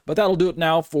week, but that'll do it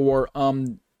now for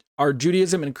our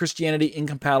Judaism and Christianity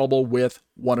incompatible with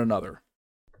one another.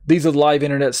 These are the live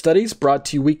internet studies brought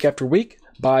to you week after week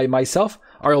by myself,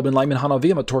 Ariel Ben Lyman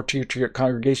Hanavi. I'm a Torah teacher at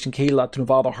Congregation Keilat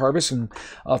Nevada Harvest in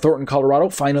Thornton, Colorado.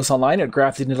 Find us online at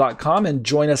grafted.com and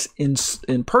join us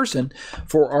in person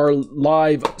for our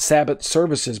live Sabbath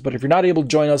services. But if you're not able to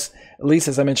join us, at least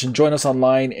as I mentioned, join us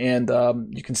online, and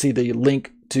you can see the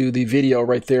link to the video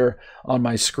right there on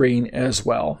my screen as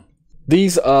well.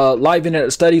 These live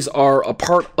internet studies are a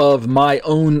part of my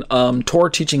own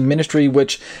Torah teaching ministry,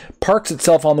 which parks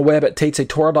itself on the web at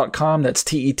tetzetorah.com. That's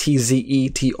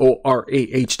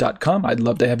tetzetorah.com. I'd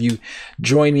love to have you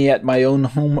join me at my own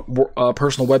home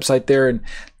personal website there and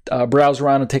browse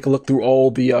around and take a look through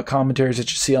all the commentaries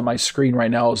that you see on my screen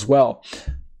right now as well.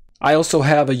 I also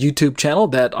have a YouTube channel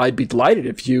that I'd be delighted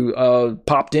if you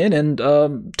popped in and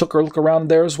took a look around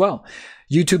there as well.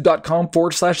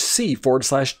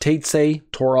 youtube.com/c/Tetze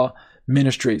Torah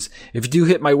Ministries. If you do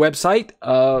hit my website,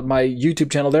 my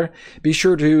YouTube channel there, be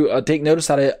sure to take notice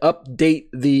that I update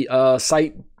the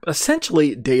site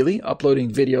essentially daily, uploading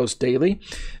videos daily.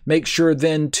 Make sure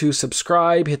then to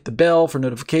subscribe, hit the bell for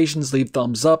notifications, leave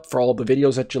thumbs up for all the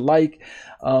videos that you like.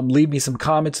 Leave me some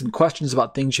comments and questions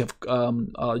about things you have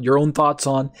your own thoughts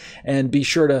on, and be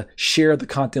sure to share the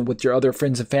content with your other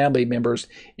friends and family members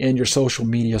in your social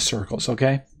media circles,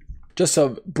 okay? Just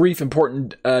some brief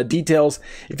important details.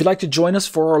 If you'd like to join us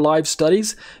for our live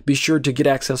studies, be sure to get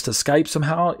access to Skype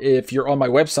somehow. If you're on my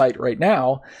website right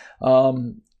now,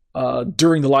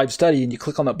 during the live study and you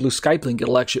click on that blue Skype link,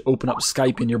 it'll actually open up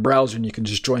Skype in your browser and you can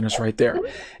just join us right there.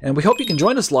 And we hope you can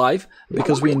join us live,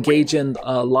 because we engage in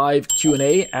live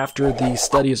Q&A after the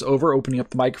study is over, opening up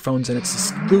the microphones, and it's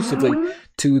exclusively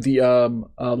to the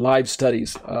live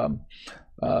studies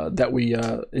that we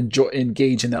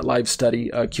engage in that live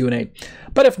study Q&A.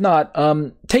 But if not,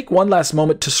 take one last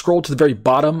moment to scroll to the very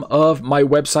bottom of my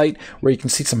website, where you can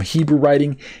see some Hebrew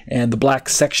writing and the black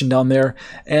section down there,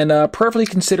 and prayerfully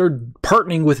consider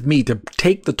partnering with me to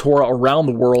take the Torah around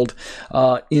the world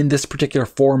in this particular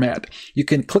format. You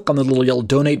can click on the little yellow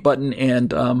donate button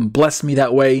and bless me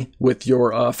that way with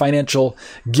your financial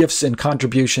gifts and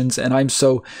contributions. And I'm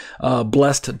so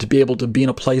blessed to be able to be in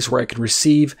a place where I can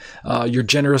receive your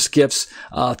generous gifts.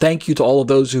 Thank you to all of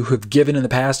those who have given in the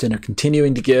past and are continuing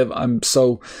to give. I'm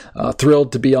so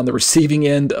thrilled to be on the receiving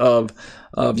end of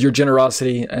your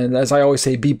generosity. And as I always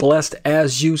say, be blessed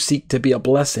as you seek to be a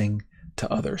blessing to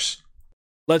others.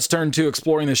 Let's turn to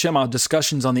exploring the Shema,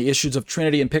 discussions on the issues of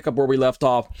Trinity, and pick up where we left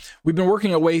off. We've been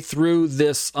working our way through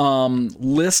this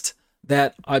list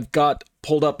that I've got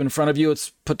pulled up in front of you.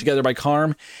 It's put together by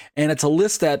Carm, and it's a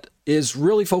list that is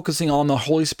really focusing on the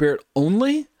Holy Spirit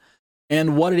only.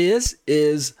 And what it is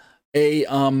a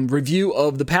review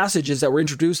of the passages that were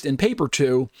introduced in paper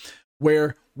 2,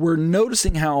 where we're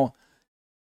noticing how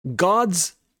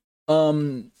God's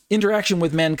interaction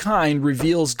with mankind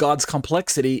reveals God's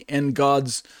complexity and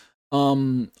God's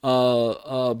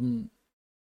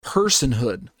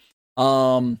personhood.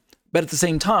 But at the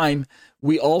same time,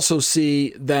 we also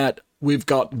see that we've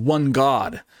got one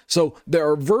God. So there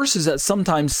are verses that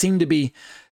sometimes seem to be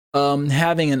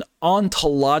having an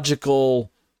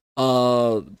ontological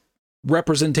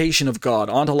representation of God.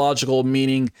 Ontological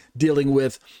meaning dealing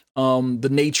with the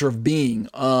nature of being.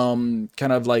 Kind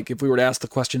of like if we were to ask the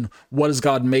question, what is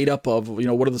God made up of?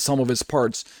 What are the sum of his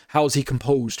parts? How is he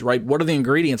composed, right? What are the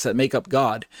ingredients that make up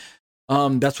God?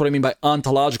 That's what I mean by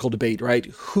ontological debate, right?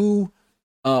 Who,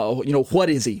 what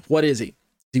is he? What is he?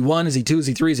 Is he 1? Is he 2? Is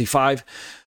he 3? Is he 5?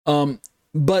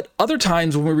 But other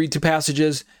times when we read 2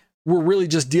 passages, we're really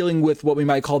just dealing with what we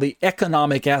might call the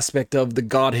economic aspect of the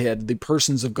Godhead, the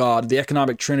persons of God, the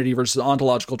economic Trinity versus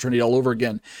ontological Trinity all over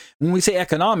again. When we say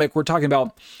economic, we're talking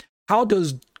about how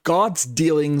does God's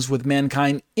dealings with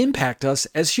mankind impact us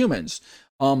as humans?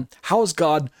 How is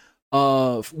God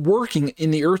working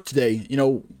in the earth today?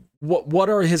 What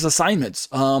are his assignments?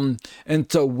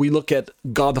 And so we look at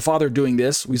God the Father doing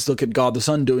this. We look at God the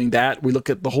Son doing that. We look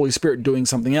at the Holy Spirit doing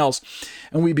something else.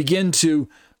 And we begin to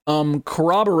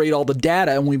corroborate all the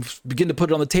data, and we begin to put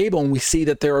it on the table, and we see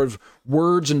that there are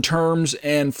words and terms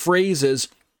and phrases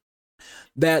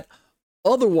that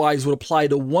otherwise would apply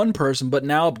to one person, but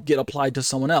now get applied to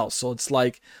someone else. So it's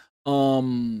like,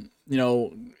 in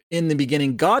the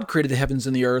beginning, God created the heavens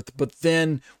and the earth, but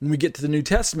then when we get to the New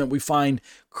Testament, we find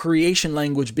creation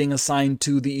language being assigned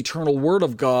to the eternal Word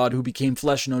of God who became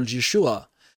flesh, known as Yeshua.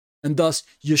 And thus,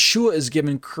 Yeshua is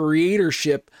given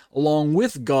creatorship along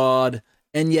with God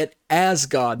and yet as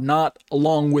God, not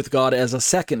along with God as a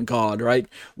second God, right?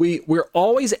 We're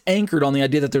always anchored on the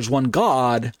idea that there's one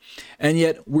God, and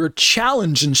yet we're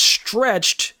challenged and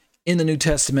stretched in the New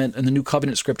Testament and the New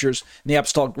Covenant scriptures and the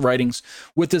apostolic writings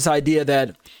with this idea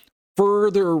that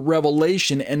further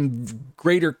revelation and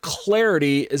greater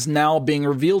clarity is now being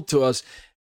revealed to us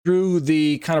through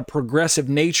the kind of progressive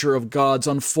nature of God's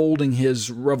unfolding his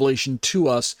revelation to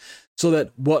us, so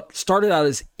that what started out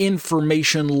as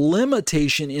information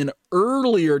limitation in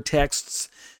earlier texts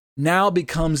now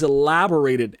becomes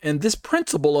elaborated. And this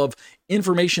principle of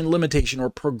information limitation, or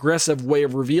progressive way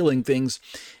of revealing things,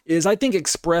 is, I think,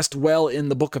 expressed well in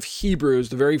the book of Hebrews,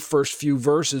 the very first few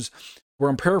verses, where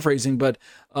I'm paraphrasing, but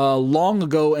long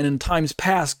ago and in times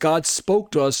past, God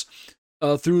spoke to us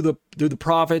through the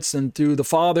prophets and through the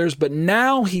fathers, but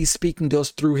now he's speaking to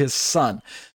us through his Son.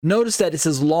 Notice that it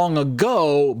says long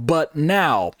ago, but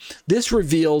now. This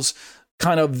reveals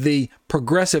kind of the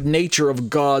progressive nature of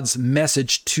God's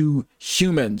message to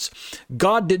humans.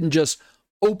 God didn't just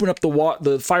open up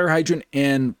the fire hydrant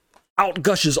and out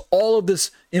gushes all of this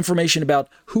information about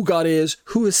who God is,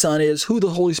 who his Son is, who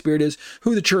the Holy Spirit is,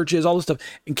 who the church is, all this stuff,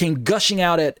 and came gushing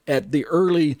out at the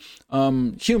early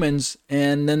humans,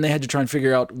 and then they had to try and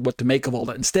figure out what to make of all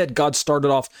that. Instead, God started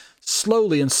off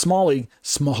slowly and smally,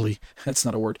 that's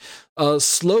not a word,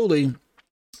 slowly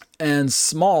and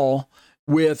small,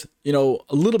 with, a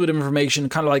little bit of information,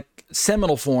 kind of like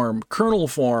seminal form, kernel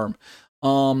form,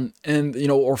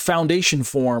 or foundation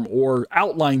form, or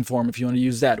outline form, if you want to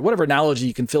use that, whatever analogy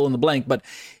you can fill in the blank.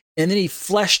 And then he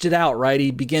fleshed it out, right?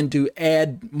 He began to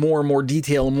add more and more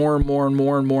detail, more and more and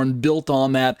more and more, and built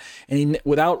on that. And he,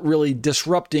 without really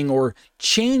disrupting or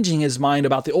changing his mind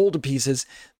about the older pieces,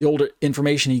 the older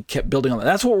information, he kept building on that.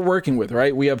 That's what we're working with,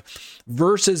 right? We have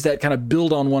verses that kind of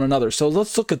build on one another. So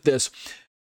let's look at this.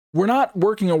 We're not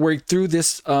working our way through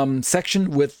this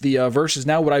section with the verses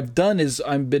now. What I've done is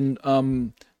I've been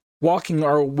walking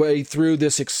our way through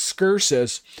this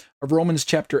excursus of Romans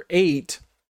chapter 8,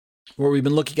 where we've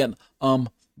been looking at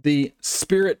the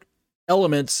spirit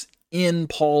elements in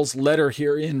Paul's letter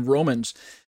here in Romans.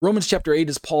 Romans chapter 8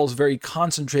 is Paul's very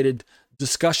concentrated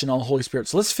discussion on the Holy Spirit.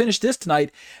 So let's finish this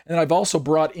tonight. And I've also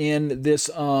brought in this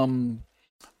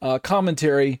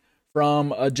commentary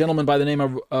from a gentleman by the name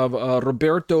of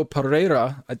Roberto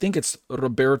Pereira. I think it's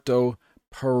Roberto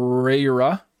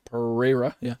Pereira.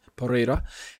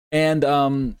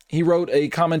 And he wrote a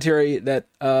commentary that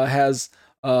has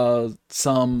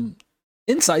some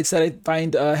insights that I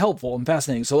find helpful and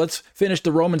fascinating. So let's finish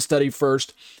the Roman study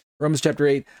first. Romans chapter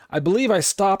 8. I believe I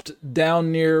stopped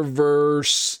down near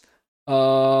verse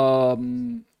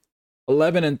 11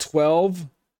 and 12,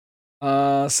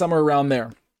 somewhere around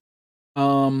there.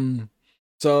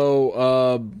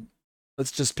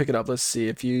 Let's just pick it up. Let's see.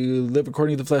 If you live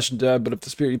according to the flesh and dead, but if the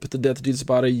spirit you put to death to Jesus'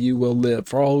 body, you will live.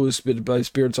 For all who is spirit by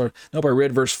spirits are. Nope, I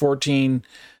read verse 14.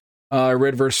 I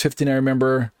read verse 15, I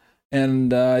remember.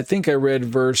 And I think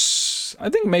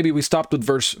maybe we stopped with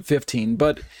verse 15.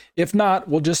 But if not,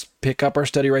 we'll just pick up our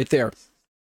study right there.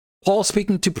 Paul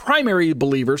speaking to primary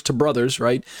believers, to brothers,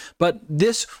 right? But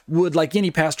this would, like any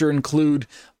pastor, include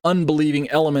unbelieving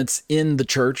elements in the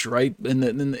church, right?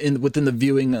 Within the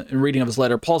viewing and reading of his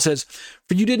letter. Paul says,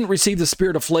 "For you didn't receive the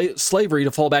spirit of slavery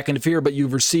to fall back into fear, but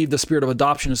you've received the spirit of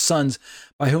adoption as sons,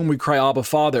 by whom we cry, Abba,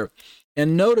 Father."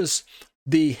 And notice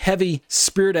the heavy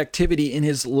spirit activity in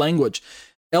his language.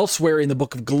 Elsewhere in the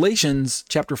book of Galatians,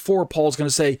 chapter 4, Paul's going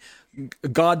to say,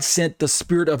 God sent the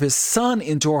spirit of his Son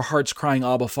into our hearts, crying,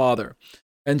 Abba, Father.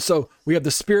 And so we have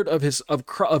the spirit of his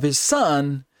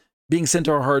Son being sent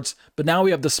to our hearts, but now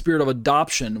we have the spirit of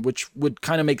adoption, which would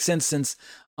kind of make sense since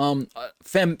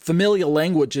familial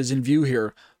language is in view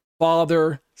here.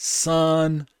 Father,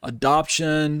 Son,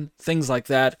 adoption, things like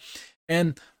that.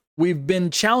 And we've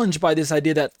been challenged by this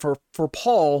idea that for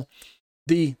Paul,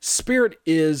 the Spirit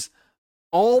is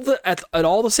at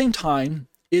all the same time.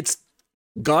 It's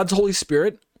God's Holy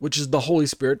Spirit, which is the Holy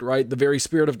Spirit, right? The very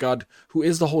Spirit of God, who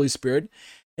is the Holy Spirit.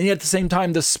 And yet at the same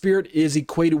time, the Spirit is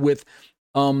equated with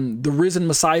the risen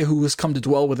Messiah who has come to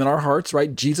dwell within our hearts,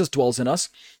 right? Jesus dwells in us.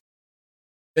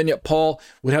 And yet Paul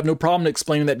would have no problem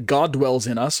explaining that God dwells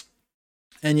in us.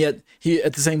 And yet he,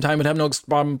 at the same time, would have no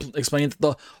problem explaining that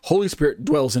the Holy Spirit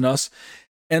dwells in us.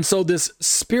 And so this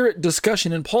Spirit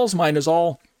discussion in Paul's mind is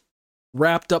all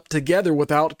wrapped up together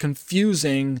without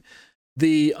confusing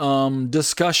the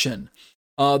discussion.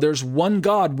 There's one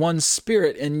God, one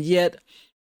Spirit, and yet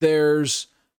there's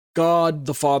God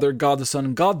the Father, God the Son,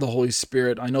 and God the Holy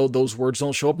Spirit. I know those words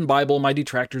don't show up in the Bible. My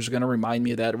detractors are going to remind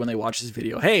me of that when they watch this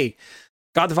video. Hey,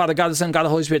 God the Father, God the Son, God the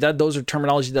Holy Spirit, those are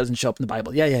terminology that doesn't show up in the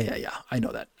Bible. Yeah. I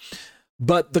know that.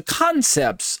 But the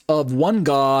concepts of one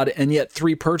God and yet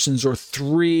three persons, or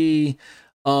three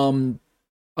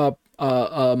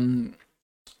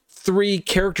three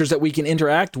characters that we can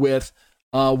interact with,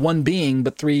 one being,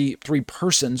 but three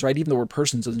persons, right? Even the word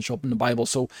persons doesn't show up in the Bible.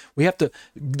 So we have to,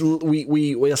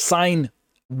 we assign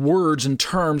words and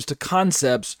terms to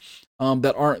concepts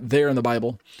that aren't there in the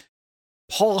Bible.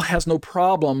 Paul has no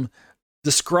problem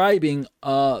describing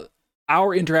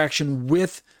our interaction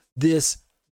with this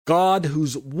God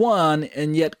who's one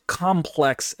and yet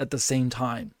complex at the same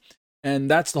time. And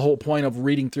that's the whole point of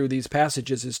reading through these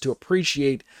passages, is to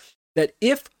appreciate that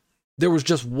if there was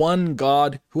just one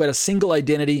God who had a single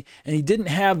identity and he didn't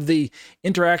have the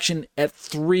interaction at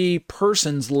three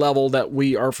persons level that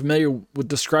we are familiar with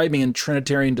describing in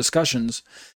Trinitarian discussions,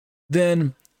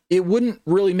 then it wouldn't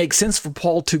really make sense for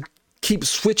Paul to keep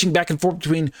switching back and forth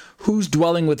between who's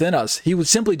dwelling within us. He would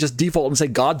simply just default and say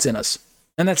God's in us,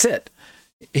 and that's it.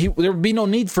 There would be no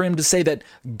need for him to say that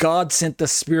God sent the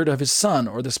Spirit of his Son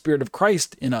or the Spirit of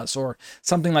Christ in us or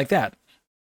something like that.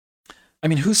 I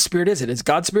mean, whose spirit is it? Is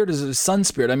God's spirit? Is it his Son's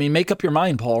spirit? I mean, make up your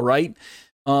mind, Paul, right?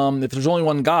 If there's only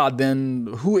one God,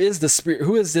 then who is the Spirit?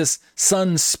 Who is this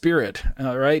Son's spirit,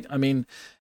 right? I mean,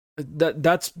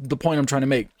 that's the point I'm trying to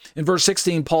make. In verse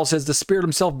 16, Paul says, the Spirit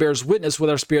himself bears witness with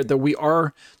our spirit that we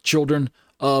are children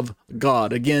of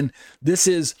God. Again, this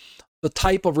is the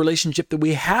type of relationship that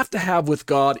we have to have with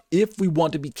God if we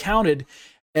want to be counted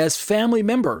as family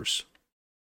members.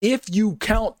 If you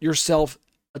count yourself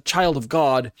a child of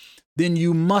God, then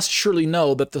you must surely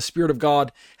know that the Spirit of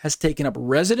God has taken up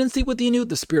residency within you.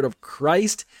 The Spirit of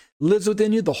Christ lives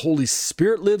within you. The Holy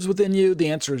Spirit lives within you.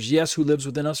 The answer is yes. Who lives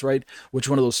within us, right? Which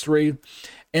one of those three?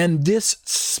 And this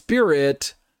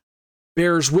Spirit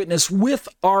bears witness with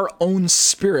our own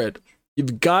spirit.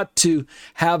 You've got to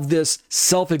have this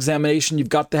self-examination. You've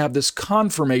got to have this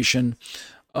confirmation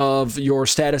of your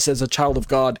status as a child of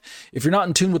God. If you're not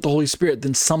in tune with the Holy Spirit,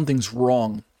 then something's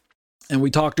wrong. And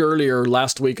we talked earlier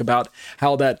last week about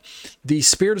how that the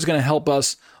Spirit is going to help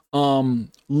us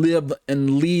live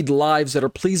and lead lives that are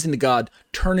pleasing to God,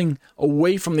 turning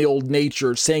away from the old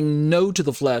nature, saying no to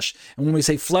the flesh. And when we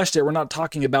say flesh there, we're not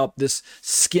talking about this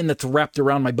skin that's wrapped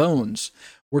around my bones.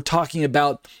 We're talking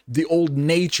about the old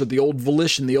nature, the old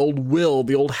volition, the old will,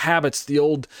 the old habits, the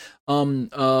old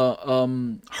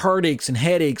heartaches and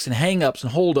headaches and hang-ups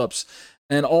and hold-ups,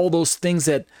 and all those things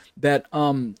that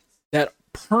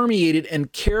permeated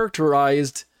and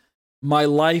characterized my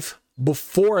life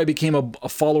before I became a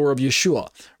follower of Yeshua,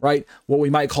 right? What we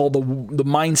might call the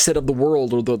mindset of the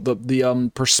world, or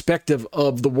the perspective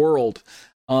of the world,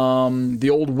 the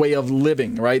old way of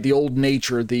living, right? The old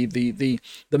nature, the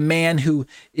man who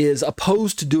is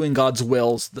opposed to doing God's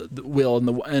will,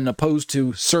 and opposed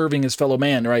to serving his fellow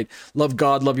man, right? Love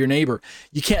God, love your neighbor.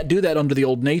 You can't do that under the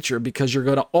old nature, because you're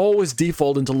going to always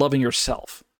default into loving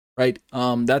yourself. Right?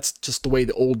 That's just the way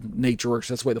the old nature works.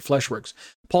 That's the way the flesh works.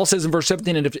 Paul says in verse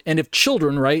 17, and if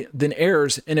children, right, then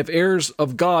heirs, and if heirs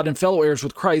of God and fellow heirs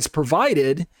with Christ,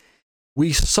 provided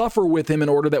we suffer with him in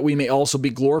order that we may also be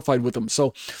glorified with him.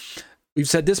 So we've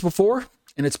said this before,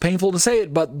 and it's painful to say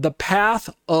it, but the path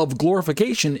of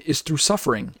glorification is through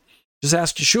suffering. Just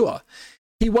ask Yeshua.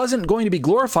 He wasn't going to be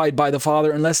glorified by the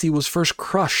Father unless he was first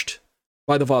crushed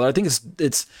by the Father. I think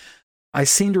it's I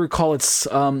seem to recall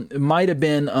it might have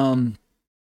been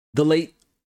the late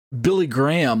Billy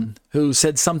Graham who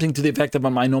said something to the effect of, I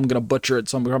know I'm going to butcher it,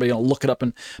 so I'm probably going to look it up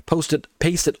and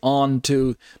paste it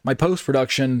onto my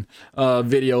post-production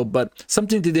video, but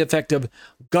something to the effect of,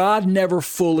 God never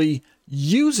fully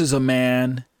uses a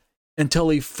man until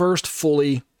he first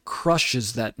fully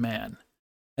crushes that man.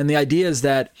 And the idea is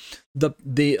that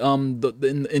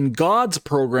in God's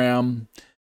program,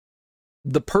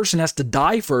 the person has to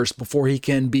die first before he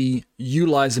can be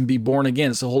utilized and be born again.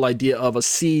 It's the whole idea of a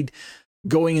seed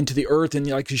going into the earth. And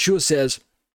like Yeshua says,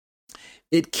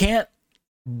 it can't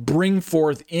bring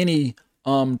forth any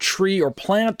tree or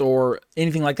plant or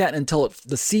anything like that until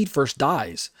the seed first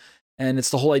dies. And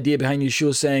it's the whole idea behind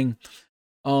Yeshua saying,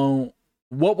 what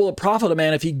will it profit a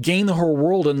man if he gain the whole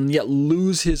world and yet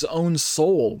lose his own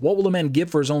soul? What will a man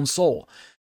give for his own soul?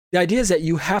 The idea is that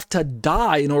you have to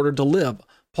die in order to live.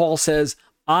 Paul says,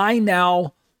 I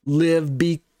now live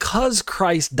because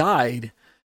Christ died,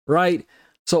 right?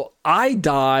 So I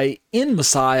die in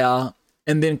Messiah,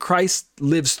 and then Christ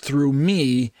lives through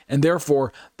me, and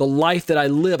therefore the life that I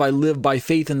live by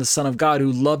faith in the Son of God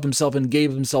who loved himself and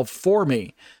gave himself for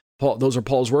me. Those are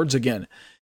Paul's words again.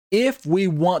 If we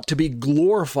want to be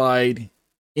glorified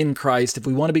in Christ, if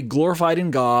we want to be glorified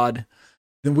in God,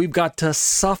 then we've got to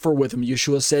suffer with him.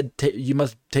 Yeshua said, you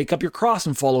must take up your cross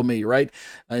and follow me, right?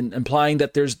 And implying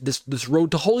that there's this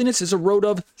road to holiness is a road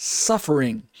of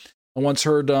suffering. I once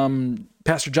heard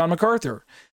Pastor John MacArthur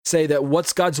say that,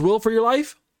 what's God's will for your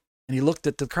life? And he looked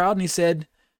at the crowd and he said,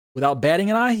 without batting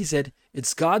an eye, he said,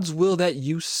 it's God's will that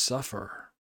you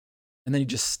suffer. And then he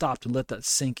just stopped and let that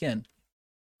sink in.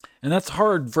 And that's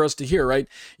hard for us to hear, right?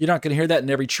 You're not going to hear that in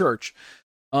every church.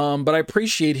 But I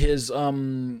appreciate his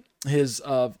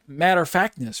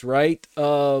matter-of-factness, right?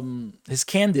 His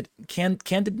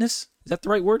candidness. Is that the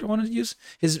right word I want to use?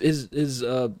 His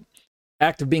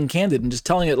act of being candid and just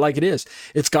telling it like it is.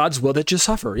 It's God's will that you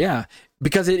suffer, yeah.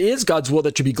 Because it is God's will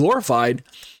that you be glorified.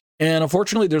 And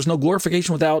unfortunately, there's no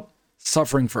glorification without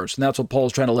suffering first. And that's what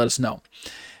Paul's trying to let us know.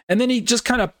 And then he just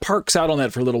kind of parks out on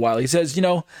that for a little while. He says,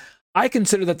 I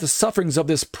consider that the sufferings of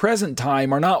this present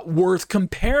time are not worth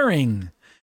comparing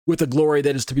with the glory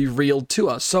that is to be revealed to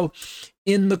us. So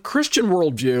in the Christian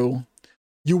worldview,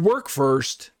 you work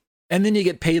first and then you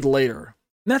get paid later.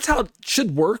 And that's how it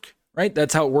should work, right?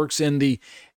 That's how it works in the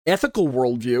ethical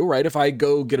worldview, right? If I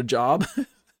go get a job,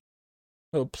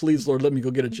 oh, please, Lord, let me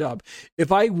go get a job.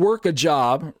 If I work a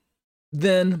job,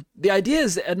 then the idea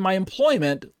is at my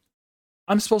employment,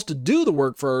 I'm supposed to do the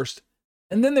work first,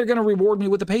 and then they're going to reward me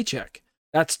with a paycheck.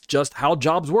 That's just how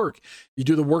jobs work. You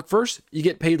do the work first, you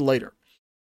get paid later.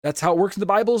 That's how it works in the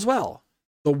Bible as well.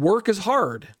 The work is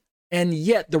hard, and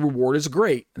yet the reward is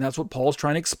great. And that's what Paul's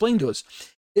trying to explain to us.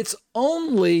 It's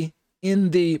only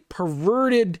in the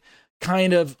perverted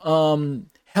kind of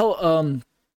what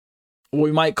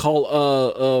we might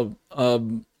call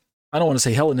I don't want to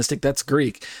say Hellenistic, that's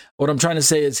Greek. What I'm trying to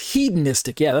say is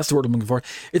hedonistic. Yeah, that's the word I'm looking for.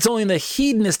 It's only in the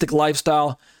hedonistic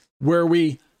lifestyle where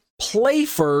we play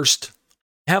first,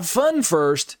 have fun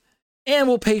first, and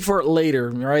we'll pay for it later,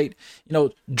 right?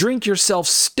 Drink yourself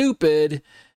stupid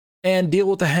and deal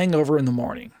with the hangover in the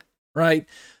morning, right?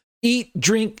 Eat,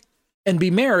 drink, and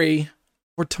be merry,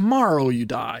 for tomorrow you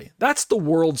die. That's the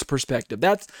world's perspective.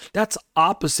 That's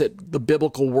opposite the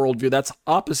biblical worldview. That's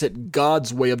opposite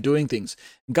God's way of doing things.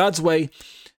 In God's way,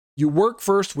 you work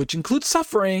first, which includes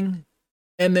suffering,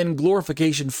 and then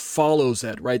glorification follows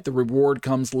that, right? The reward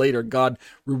comes later. God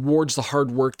rewards the hard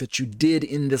work that you did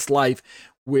in this life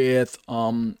with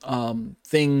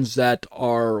things that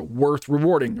are worth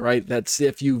rewarding, right? That's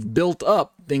if you've built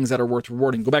up things that are worth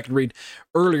rewarding. Go back and read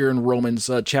earlier in Romans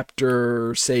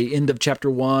chapter, say, end of chapter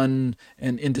 1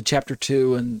 and into chapter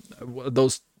 2 and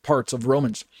those parts of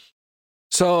Romans.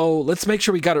 So let's make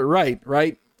sure we got it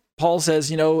right? Paul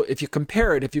says, if you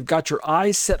compare it, if you've got your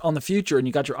eyes set on the future and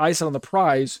you got your eyes set on the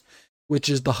prize, which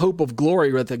is the hope of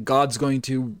glory, right, that God's going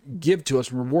to give to us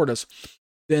and reward us,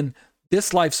 then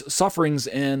this life's sufferings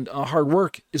and hard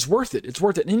work is worth it. It's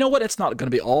worth it. And you know what? It's not going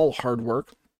to be all hard work.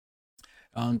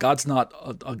 God's not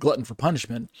a glutton for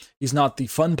punishment. He's not the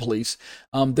fun police.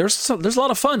 There's a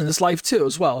lot of fun in this life too,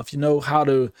 as well, if you know how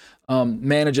to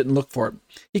manage it and look for it.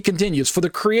 He continues, for the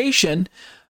creation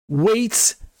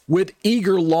waits with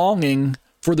eager longing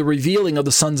for the revealing of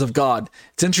the sons of God.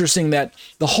 It's interesting that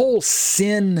the whole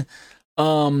sin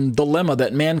dilemma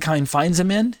that mankind finds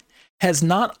him in has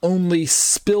not only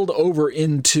spilled over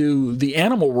into the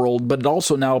animal world, but it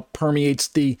also now permeates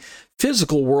the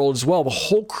physical world as well. The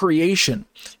whole creation,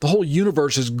 the whole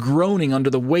universe is groaning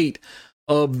under the weight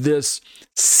of this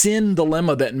sin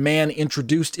dilemma that man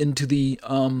introduced into the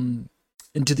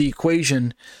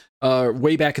equation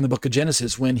way back in the book of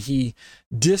Genesis when he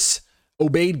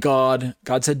disobeyed God.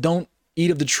 God said, don't eat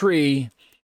of the tree,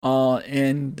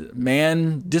 and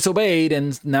man disobeyed,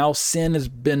 and now sin has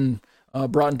been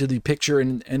brought into the picture,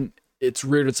 and it's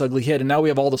reared its ugly head. And now we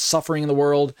have all the suffering in the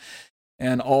world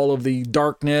and all of the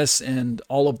darkness and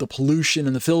all of the pollution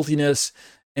and the filthiness.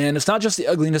 And it's not just the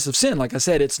ugliness of sin. Like I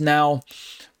said, it's now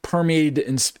permeated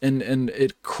and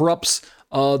it corrupts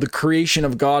the creation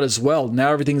of God as well.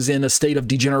 Now everything's in a state of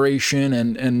degeneration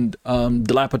and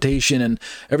dilapidation, and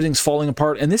everything's falling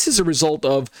apart. And this is a result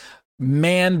of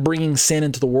man bringing sin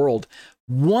into the world.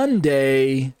 One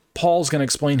day, Paul's going to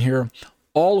explain here,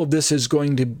 all of this is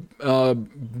going to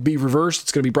be reversed.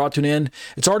 It's going to be brought to an end.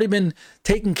 It's already been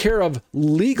taken care of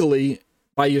legally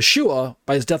by Yeshua,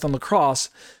 by his death on the cross,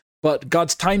 but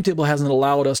God's timetable hasn't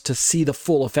allowed us to see the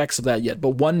full effects of that yet.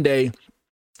 But one day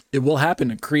it will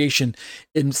happen. Creation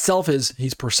itself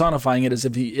he's personifying it as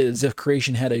if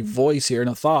creation had a voice here and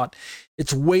a thought.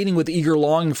 It's waiting with eager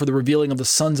longing for the revealing of the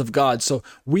sons of God. So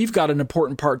we've got an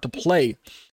important part to play.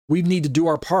 We need to do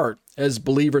our part as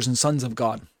believers and sons of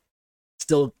God.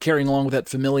 Still carrying along with that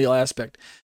familial aspect.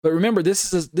 But remember,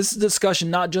 this is a discussion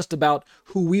not just about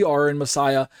who we are in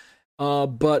Messiah,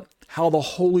 but how the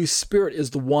Holy Spirit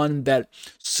is the one that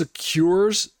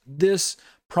secures this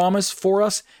promise for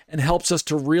us and helps us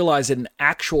to realize it and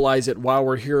actualize it while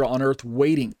we're here on earth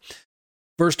waiting.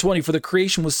 Verse 20, for the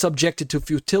creation was subjected to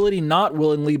futility, not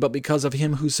willingly, but because of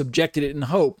him who subjected it in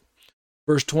hope.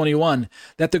 Verse 21,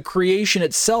 that the creation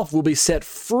itself will be set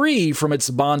free from its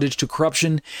bondage to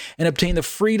corruption and obtain the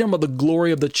freedom of the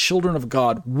glory of the children of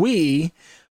God.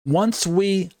 Once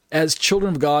we, as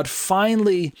children of God,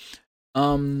 finally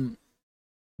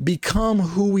become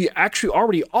who we actually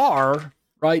already are,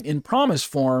 right, in promise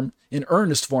form, in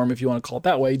earnest form, if you want to call it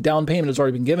that way. Down payment has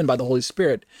already been given by the Holy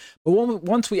Spirit. But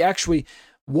once we actually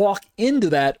walk into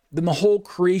that, then the whole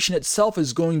creation itself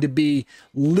is going to be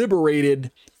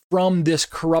liberated from this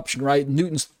corruption, right?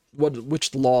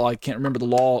 Which law? I can't remember the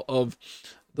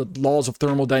laws of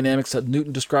thermodynamics that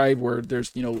Newton described, where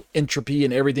there's, entropy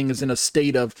and everything is in a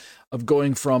state of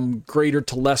going from greater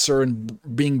to lesser and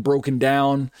being broken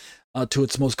down to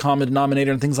its most common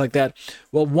denominator and things like that.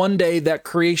 Well, one day that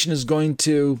creation is going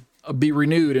to be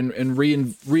renewed and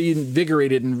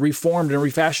reinvigorated and reformed and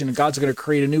refashioned, and God's going to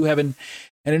create a new heaven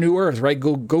and a new earth, right?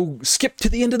 Go skip to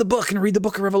the end of the book and read the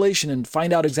book of Revelation and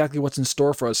find out exactly what's in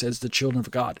store for us as the children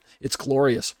of God. It's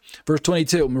glorious. Verse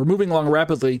 22, we're moving along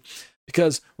rapidly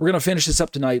because we're going to finish this up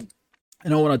tonight. I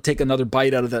don't want to take another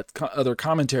bite out of that other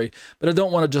commentary, but I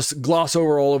don't want to just gloss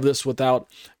over all of this without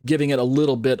giving it a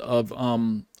little bit of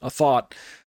a thought.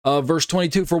 Verse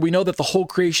 22, for we know that the whole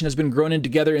creation has been groaning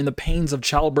together in the pains of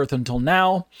childbirth until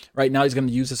now. Right now, he's going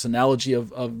to use this analogy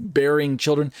of bearing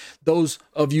children. Those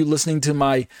of you listening to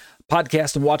my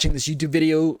podcast and watching this YouTube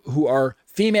video who are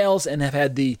females and have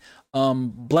had the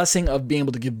blessing of being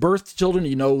able to give birth to children,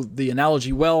 you know the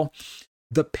analogy well.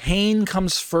 The pain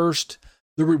comes first,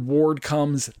 the reward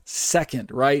comes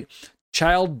second, right?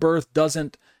 Childbirth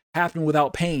doesn't happen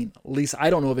without pain. At least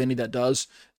I don't know of any that does.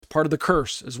 Part of the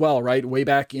curse as well, right? Way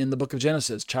back in the book of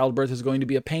Genesis, childbirth is going to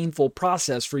be a painful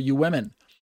process for you women.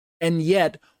 And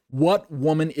yet, what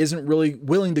woman isn't really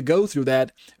willing to go through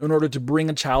that in order to bring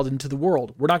a child into the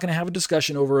world? We're not going to have a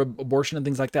discussion over abortion and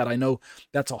things like that. I know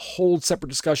that's a whole separate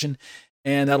discussion,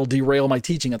 and that'll derail my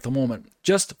teaching at the moment.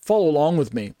 Just follow along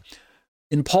with me.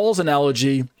 In Paul's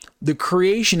analogy, the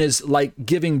creation is like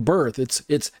giving birth.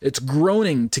 It's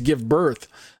groaning to give birth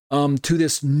to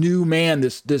this new man,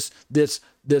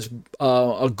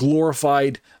 a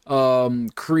glorified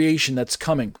creation that's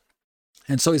coming.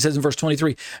 And so he says in verse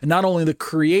 23, and not only the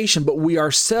creation, but we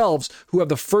ourselves who have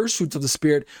the first fruits of the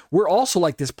Spirit, we're also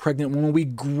like this pregnant woman. We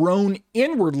groan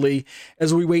inwardly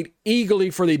as we wait eagerly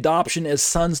for the adoption as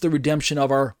sons, the redemption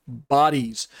of our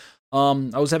bodies.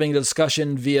 I was having a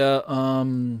discussion via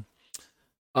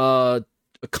YouTube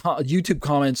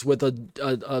comments with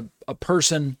a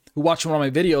person who watched one of my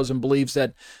videos and believes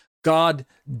that God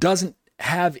doesn't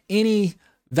have any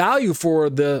value for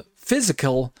the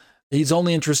physical. He's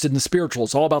only interested in the spiritual.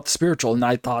 It's all about the spiritual. And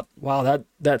I thought, wow,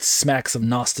 that smacks of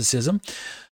Gnosticism,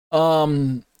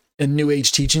 and New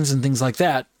Age teachings and things like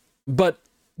that. But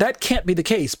that can't be the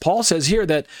case. Paul says here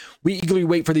that we eagerly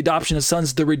wait for the adoption of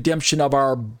sons, the redemption of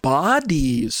our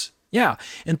bodies. Yeah.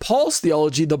 In Paul's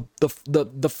theology,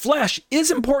 the flesh is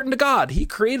important to God. He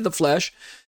created the flesh.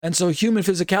 And so human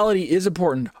physicality is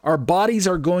important. Our bodies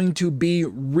are going to be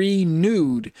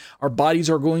renewed. Our bodies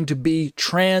are going to be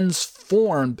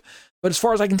transformed. But as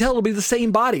far as I can tell, it'll be the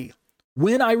same body.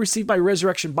 When I receive my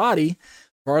resurrection body,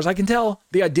 as far as I can tell,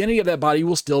 the identity of that body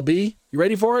will still be, you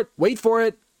ready for it? Wait for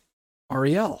it.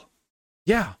 Ariel.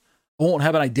 Yeah. I won't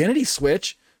have an identity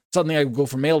switch. Suddenly I go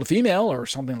from male to female or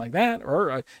something like that. Or,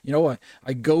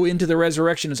 I go into the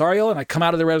resurrection as Ariel and I come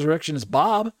out of the resurrection as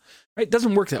Bob. Right? It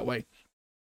doesn't work that way.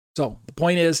 So the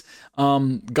point is,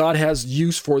 God has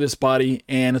use for this body,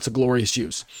 and it's a glorious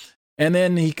use. And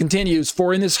then he continues,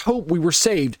 for in this hope we were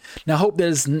saved. Now, hope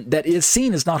that is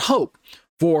seen is not hope,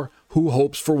 for who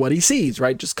hopes for what he sees,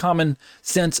 right? Just common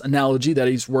sense analogy that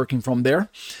he's working from there.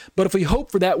 But if we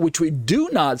hope for that which we do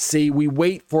not see, we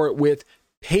wait for it with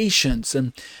patience.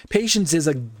 And patience is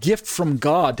a gift from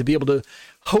God to be able to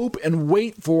hope and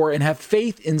wait for and have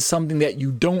faith in something that you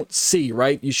don't see,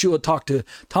 right? Yeshua talked to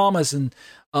Thomas and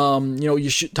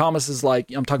Thomas is like,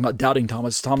 I'm talking about doubting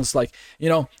Thomas. Thomas is like,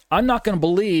 I'm not going to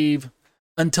believe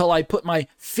until I put my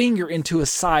finger into his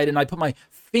side and I put my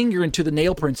finger into the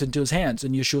nail prints into his hands.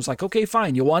 And Yeshua's like, okay,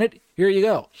 fine. You want it? Here you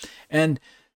go. And,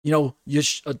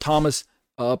 Thomas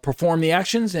performed the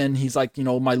actions and he's like,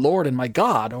 my Lord and my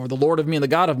God, or the Lord of me and the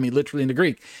God of me, literally in the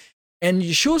Greek. And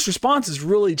Yeshua's response is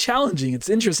really challenging. It's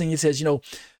interesting. He says,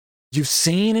 you've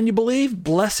seen and you believe.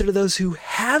 Blessed are those who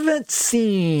haven't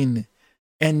seen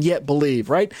and yet believe,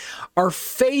 right? Our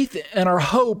faith and our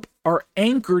hope are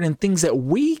anchored in things that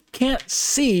we can't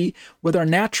see with our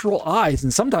natural eyes.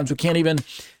 And sometimes we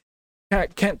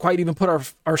can't quite even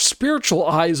put our spiritual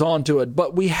eyes onto it.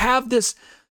 But we have this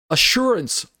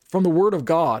assurance from the Word of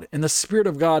God, and the Spirit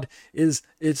of God is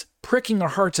pricking our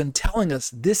hearts and telling us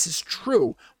this is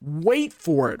true. Wait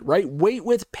for it, right? Wait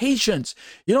with patience.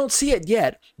 You don't see it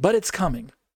yet, but it's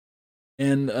coming.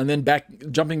 And then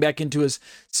jumping back into his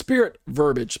Spirit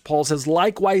verbiage, Paul says,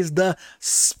 likewise, the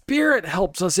Spirit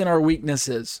helps us in our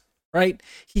weaknesses, right?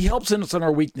 He helps us in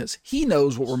our weakness. He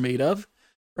knows what we're made of,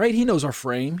 right? He knows our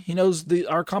frame. He knows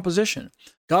our composition.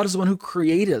 God is the one who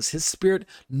created us. His Spirit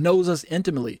knows us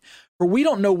intimately. For we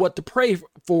don't know what to pray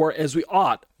for as we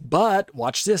ought. But,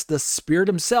 watch this, the Spirit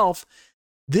himself,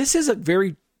 this is a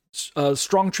very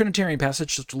strong Trinitarian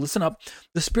passage, so to listen up.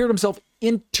 The Spirit himself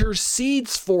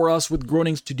intercedes for us with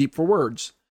groanings too deep for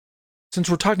words. Since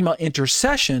we're talking about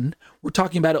intercession, we're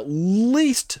talking about at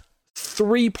least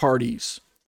three parties.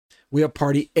 We have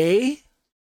party A,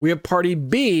 we have party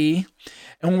B,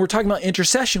 and when we're talking about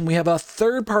intercession, we have a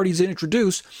third party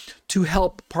introduced to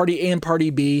help party A and party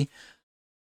B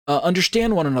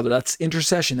understand one another. That's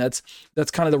intercession. That's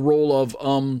kind of the role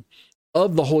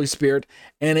of the Holy Spirit,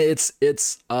 and it's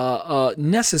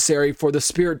necessary for the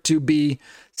Spirit to be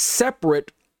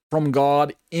separate from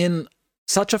God in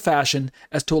such a fashion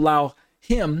as to allow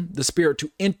him, the Spirit,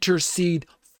 to intercede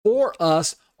for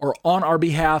us or on our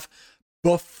behalf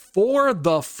before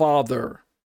the Father.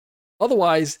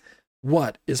 Otherwise,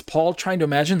 what is Paul trying to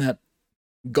imagine? That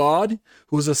God,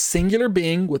 who is a singular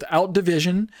being without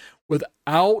division,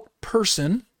 without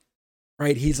person,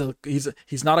 right? He's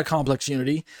not a complex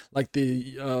unity like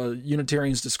the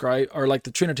Unitarians describe, or like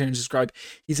the Trinitarians describe.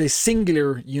 He's a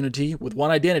singular unity with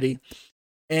one identity,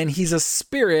 and he's a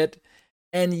spirit,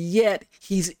 and yet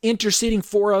he's interceding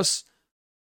for us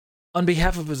on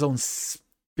behalf of his own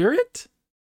Spirit.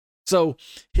 So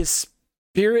his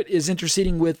Spirit is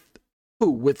interceding with who?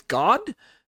 With God?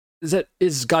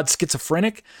 Is God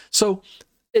schizophrenic? So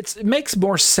it makes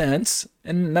more sense,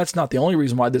 and that's not the only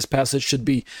reason why this passage should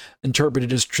be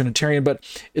interpreted as Trinitarian, but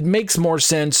it makes more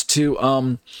sense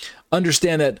to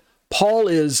understand that Paul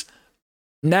is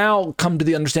now come to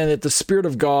the understanding that the Spirit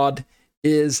of God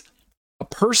is a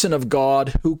person of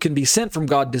God who can be sent from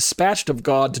God, dispatched of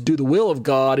God to do the will of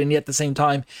God, and yet at the same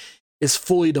time is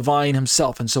fully divine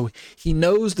himself. And so he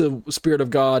knows the Spirit of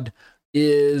God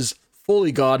is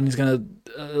fully God, and he's going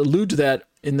to allude to that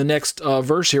in the next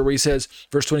verse here, where he says,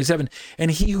 verse 27, and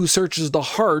he who searches the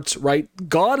hearts, right?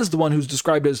 God is the one who's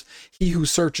described as he who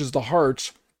searches the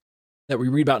hearts that we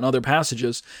read about in other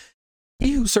passages.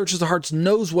 He who searches the hearts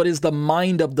knows what is the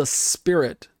mind of the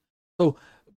Spirit. So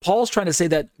Paul's trying to say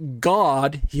that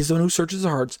God, he's the one who searches the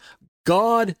hearts.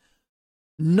 God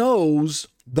knows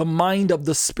the mind of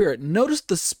the Spirit. Notice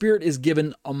the Spirit is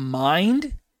given a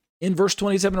mind in verse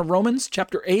 27 of Romans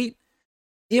chapter 8.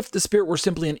 If the Spirit were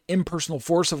simply an impersonal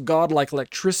force of God like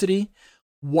electricity,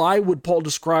 why would Paul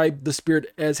describe the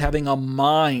Spirit as having a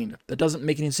mind? That doesn't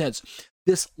make any sense.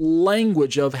 This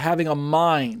language of having a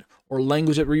mind, or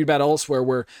language that we read about elsewhere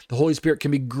where the Holy Spirit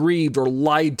can be grieved or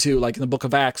lied to, like in the book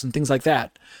of Acts and things like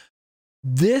that.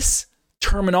 This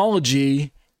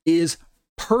terminology is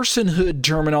personhood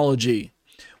terminology.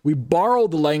 We borrow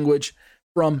the language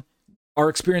from our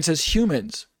experience as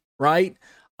humans, right?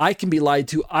 I can be lied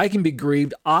to. I can be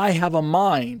grieved. I have a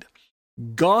mind.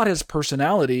 God has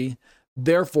personality.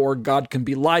 Therefore, God can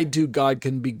be lied to. God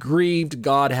can be grieved.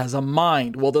 God has a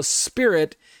mind. Well, the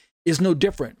Spirit is no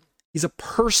different. He's a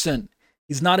person.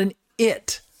 He's not an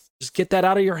it. Just get that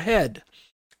out of your head,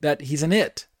 that he's an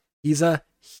it. He's a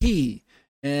he.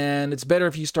 And it's better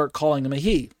if you start calling him a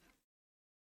he.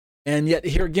 And yet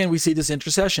here again, we see this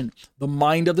intercession. The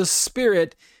mind of the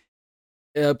Spirit,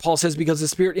 Paul says, because the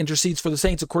Spirit intercedes for the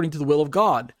saints according to the will of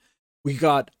God. We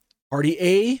got party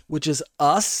A, which is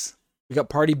us. We got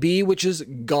party B, which is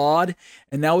God.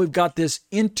 And now we've got this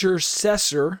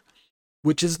intercessor,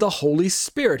 which is the Holy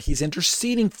Spirit. He's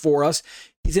interceding for us.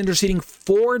 He's interceding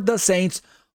for the saints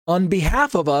on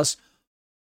behalf of us,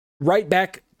 right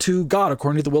back to God,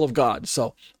 according to the will of God.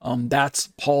 So that's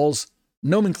Paul's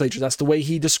nomenclature. That's the way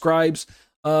he describes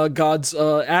God's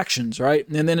actions, right?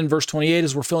 And then in verse 28,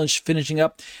 as we're finishing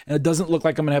up, and it doesn't look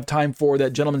like I'm going to have time for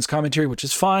that gentleman's commentary, which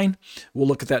is fine. We'll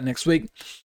look at that next week.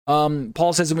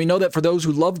 Paul says, and we know that for those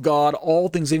who love God, all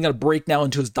things, he's going to break now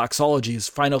into his doxology, his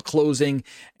final closing,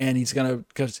 and he's going to,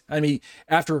 because, I mean,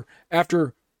 after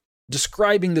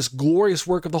describing this glorious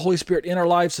work of the Holy Spirit in our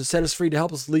lives to set us free, to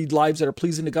help us lead lives that are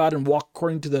pleasing to God and walk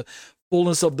according to the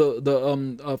fullness of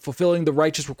fulfilling the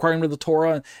righteous requirement of the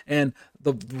Torah, and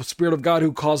the Spirit of God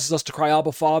who causes us to cry,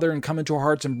 Abba, Father, and come into our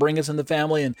hearts and bring us in the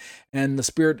family, and the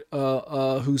Spirit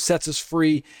who sets us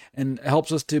free and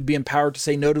helps us to be empowered to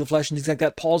say no to the flesh and things like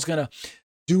that. Paul's going to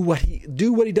do what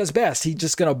he does best. He's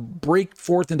just going to break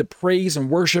forth into praise and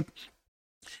worship,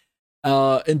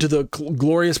 into the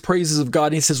glorious praises of God.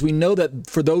 And he says, we know that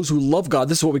for those who love God,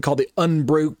 this is what we call the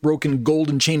unbroken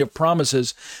golden chain of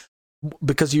promises,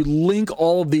 because you link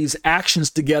all of these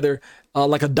actions together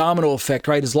like a domino effect,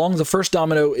 right? As long as the first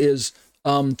domino is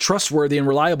trustworthy and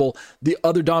reliable, the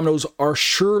other dominoes are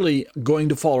surely going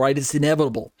to fall, right? It's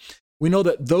inevitable. We know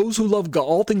that those who love God,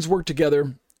 all things work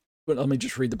together. Let me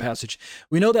just read the passage.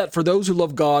 We know that for those who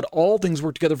love God, all things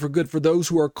work together for good for those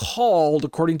who are called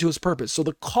according to his purpose. So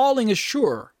the calling is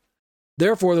sure.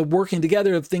 Therefore, the working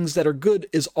together of things that are good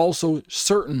is also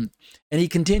certain. And he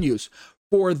continues,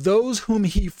 for those whom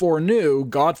he foreknew,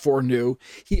 God foreknew,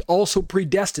 he also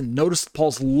predestined. Notice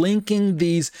Paul's linking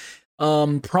these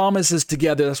promises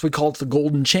together. That's what we call it the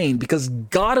golden chain, because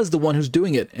God is the one who's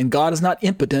doing it. And God is not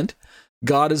impotent.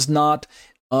 God is not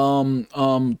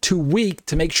too weak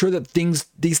to make sure that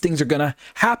these things are going to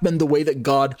happen the way that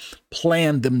God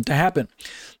planned them to happen.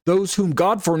 Those whom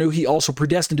God foreknew, he also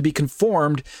predestined to be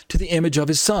conformed to the image of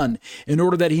his Son, in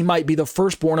order that he might be the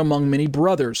firstborn among many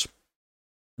brothers.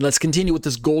 Let's continue with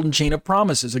this golden chain of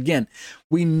promises. Again,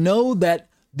 we know that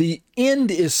the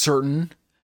end is certain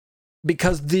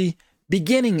because the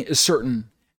beginning is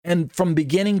certain. And from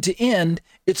beginning to end,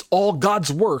 it's all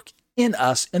God's work in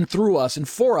us and through us and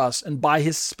for us and by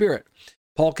his Spirit.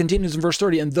 Paul continues in verse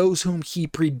 30, and those whom he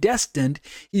predestined,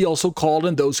 he also called,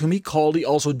 and those whom he called, he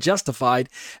also justified,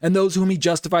 and those whom he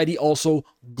justified, he also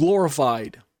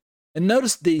glorified. And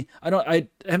notice I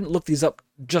haven't looked these up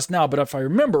just now, but if I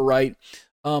remember right,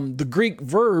 the Greek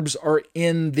verbs are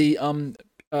in the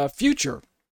future.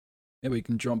 Maybe we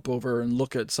can jump over and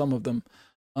look at some of them.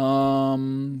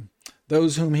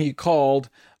 Those whom he called,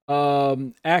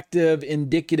 active,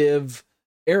 indicative,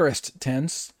 aorist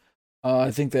tense,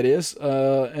 I think that is.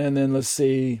 And then let's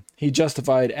see, he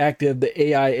justified, active, the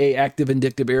AIA, active,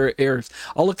 indicative, aorist.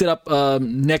 I'll look that up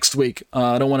next week.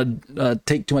 I don't want to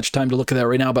take too much time to look at that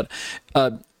right now, but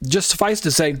just suffice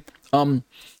to say,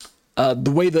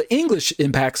 the way the English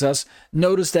impacts us,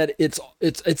 notice that it's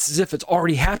as if it's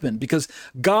already happened, because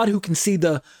God, who can see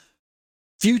the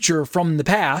future from the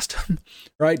past,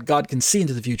 right? God can see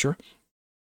into the future.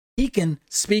 He can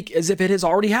speak as if it has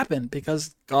already happened,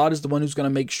 because God is the one who's going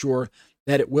to make sure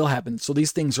that it will happen. So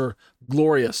these things are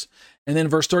glorious. And then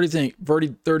verse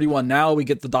 31, now we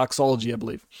get the doxology, I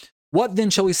believe. What then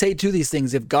shall we say to these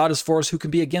things? If God is for us, who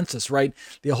can be against us, right?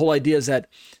 The whole idea is that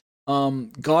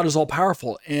God is all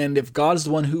powerful. And if God is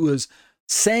the one who is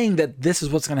saying that this is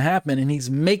what's going to happen, and he's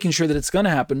making sure that it's going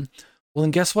to happen, well,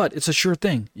 then guess what? It's a sure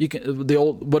thing. You can,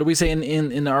 what do we say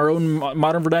in our own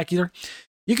modern vernacular?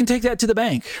 You can take that to the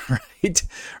bank, right?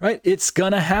 Right? It's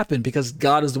going to happen because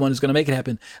God is the one who's going to make it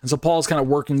happen. And so Paul's kind of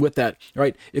working with that,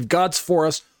 right? If God's for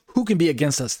us, who can be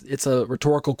against us? It's a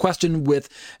rhetorical question with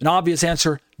an obvious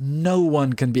answer. No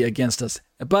one can be against us.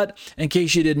 But in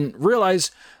case you didn't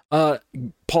realize,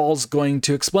 Paul's going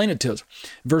to explain it to us.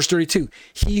 Verse 32,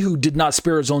 he who did not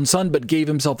spare his own son, but gave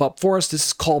himself up for us. This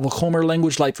is called the Homer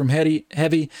language, light from heavy,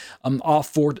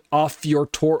 off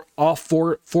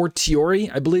fortiori,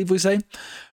 I believe we say,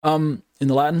 in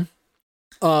the Latin.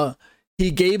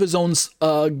 He gave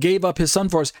up his son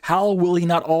for us. How will he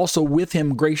not also with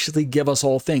him graciously give us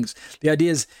all things? The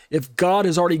idea is, if God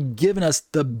has already given us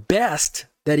the best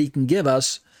that he can give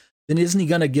us, then isn't he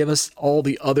going to give us all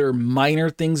the other minor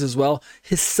things as well?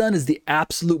 His son is the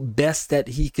absolute best that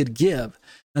he could give.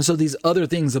 And so these other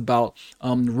things about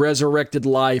resurrected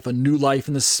life, a new life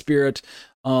in the Spirit,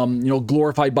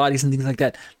 glorified bodies and things like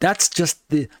that, that's just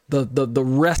the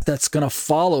rest that's going to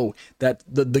follow that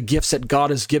the gifts that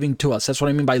God is giving to us. That's what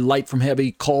I mean by light from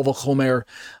heavy, kal vachomer.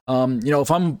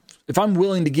 If I'm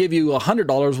willing to give you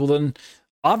 $100, well then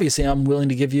obviously I'm willing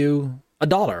to give you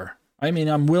 $1. I mean,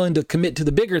 I'm willing to commit to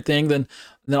the bigger thing, then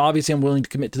obviously I'm willing to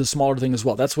commit to the smaller thing as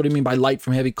well. That's what I mean by light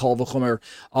from heavy, kal vachomer,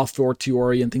 off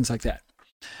fortiori, and things like that.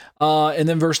 And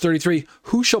then verse 33,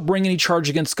 who shall bring any charge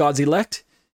against God's elect?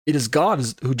 It is God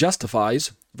who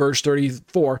justifies. Verse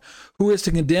 34, who is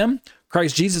to condemn?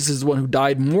 Christ Jesus is the one who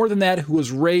died. More than that, who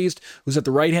was raised, who's at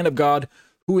the right hand of God,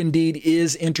 who indeed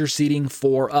is interceding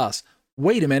for us.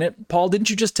 Wait a minute, Paul, didn't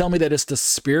you just tell me that it's the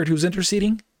Spirit who's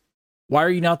interceding? Why are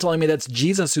you now telling me that's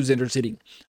Jesus who's interceding?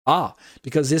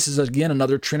 Because this is, again,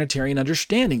 another Trinitarian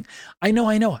understanding. I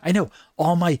know.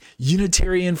 All my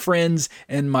Unitarian friends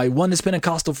and my Oneness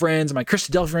Pentecostal friends and my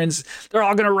Christadelphian friends, they're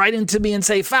all going to write into me and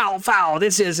say, foul,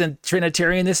 this isn't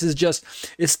Trinitarian. This is just,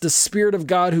 it's the Spirit of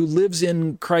God who lives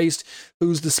in Christ,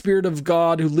 who's the Spirit of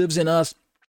God who lives in us,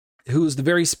 who is the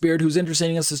very Spirit who's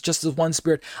interceding us as just as one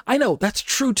Spirit. I know, that's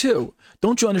true too.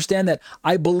 Don't you understand that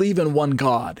I believe in one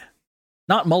God?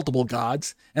 Not multiple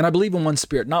gods, and I believe in one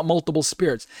Spirit, not multiple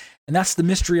spirits. And that's the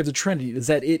mystery of the Trinity, is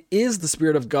that it is the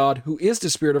Spirit of God, who is the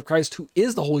Spirit of Christ, who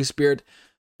is the Holy Spirit,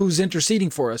 who's interceding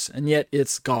for us, and yet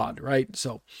it's God, right?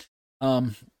 So,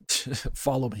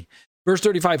 follow me. Verse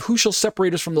 35, who shall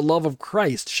separate us from the love of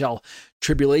Christ? Shall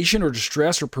tribulation or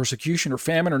distress or persecution or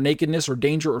famine or nakedness or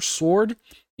danger or sword?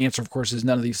 The answer, of course, is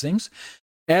none of these things.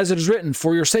 As it is written,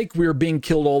 for your sake we are being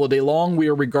killed all the day long. We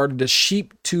are regarded as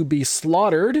sheep to be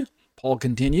slaughtered. Paul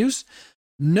continues,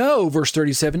 no, verse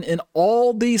 37, in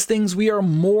all these things we are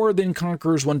more than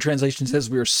conquerors. One translation says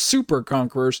we are super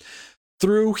conquerors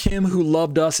through him who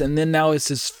loved us. And then now it's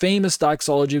his famous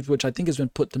doxology, which I think has been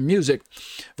put to music.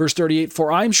 Verse 38,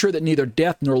 for I am sure that neither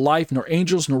death, nor life, nor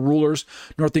angels, nor rulers,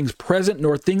 nor things present,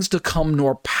 nor things to come,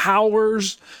 nor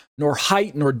powers, nor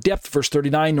height, nor depth, verse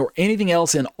 39, nor anything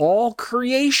else in all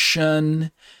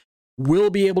creation will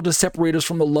be able to separate us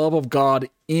from the love of God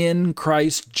in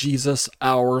Christ Jesus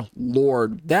our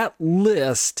Lord. That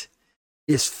list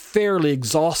is fairly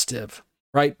exhaustive,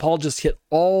 right? Paul just hit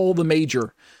all the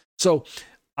major. So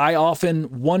I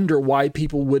often wonder why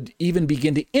people would even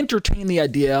begin to entertain the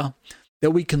idea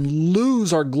that we can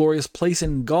lose our glorious place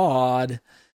in God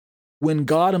when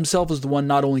God himself is the one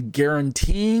not only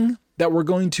guaranteeing that we're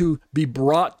going to be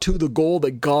brought to the goal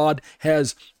that God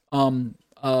has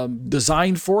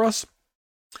designed for us,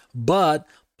 but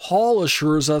Paul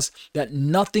assures us that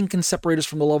nothing can separate us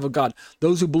from the love of God.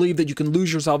 Those who believe that you can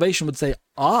lose your salvation would say,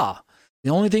 the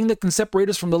only thing that can separate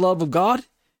us from the love of God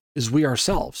is we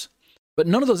ourselves. But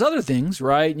none of those other things,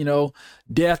 right?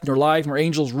 Death, nor life, nor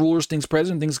angels, rulers, things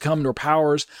present, things come, nor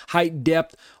powers, height,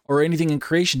 depth, or anything in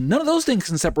creation. None of those things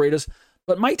can separate us.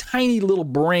 But my tiny little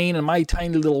brain and my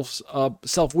tiny little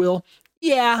self-will,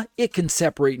 it can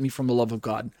separate me from the love of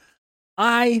God.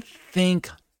 I think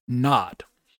not.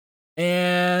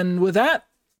 And with that,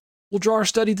 we'll draw our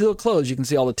study to a close. You can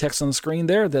see all the text on the screen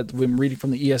there that we've been reading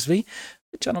from the ESV,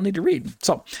 which I don't need to read.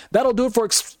 So that'll do it for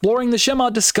exploring the Shema,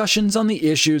 discussions on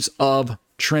the issues of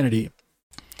Trinity.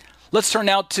 Let's turn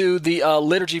now to the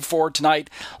liturgy for tonight.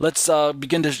 Let's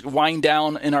begin to wind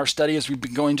down in our study as we've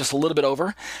been going just a little bit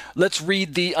over. Let's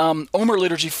read the Omer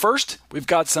liturgy first. We've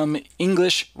got some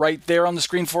English right there on the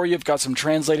screen for you. We've got some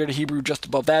translated to Hebrew just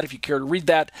above that if you care to read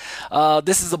that.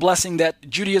 This is the blessing that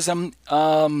Judaism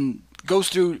goes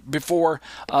through before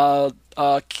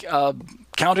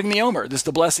counting the Omer. This is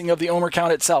the blessing of the Omer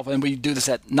count itself, and we do this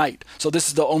at night. So this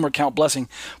is the Omer count blessing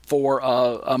for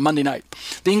Monday night.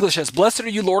 The English says, blessed are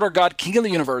you, Lord our God, King of the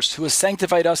universe, who has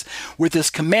sanctified us with his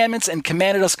commandments and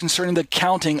commanded us concerning the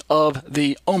counting of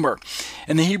the Omer.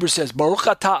 And the Hebrew says, Baruch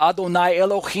atah Adonai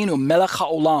Eloheinu melech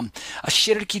haolam,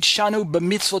 asher kitshanu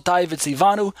b'mitzvotai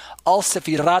v'tzivanu al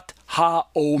sefirat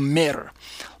ha-omer.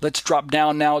 Let's drop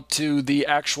down now to the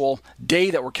actual day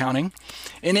that we're counting.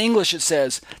 In English, it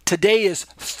says, today is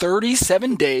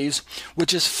 37 days,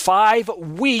 which is 5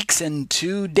 weeks and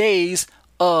 2 days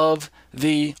of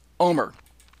the Omer.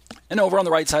 And over on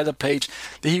the right side of the page,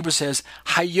 the Hebrew says,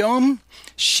 Hayom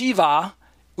Shiva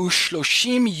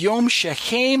Ushloshim Yom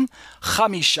Shechem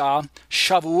Chamisha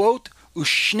Shavuot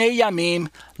Ushnei Yamim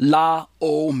La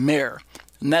Omer.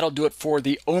 And that'll do it for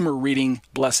the Omer reading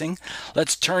blessing.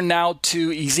 Let's turn now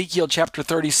to Ezekiel chapter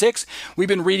 36. We've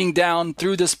been reading down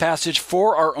through this passage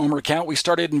for our Omer count. We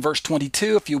started in verse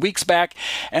 22 a few weeks back,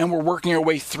 and we're working our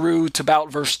way through to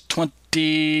about verse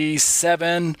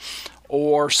 27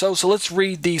 or so. So let's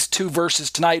read these two verses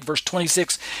tonight, verse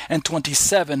 26 and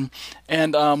 27,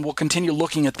 and we'll continue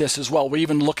looking at this as well. We'll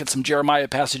even look at some Jeremiah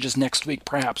passages next week,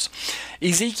 perhaps.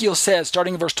 Ezekiel says,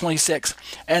 starting in verse 26,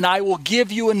 and I will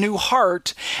give you a new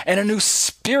heart and a new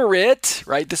spirit,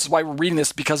 right? This is why we're reading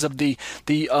this, because of the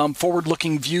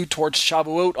forward-looking view towards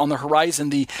Shavuot on the horizon,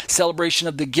 the celebration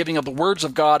of the giving of the words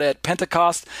of God at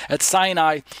Pentecost, at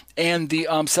Sinai, and the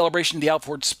celebration of the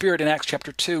outpoured Spirit in Acts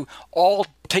chapter 2, all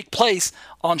take place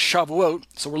on Shavuot.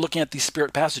 So we're looking at these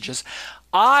spirit passages.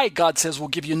 I, God says, will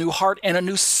give you a new heart, and a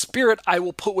new spirit I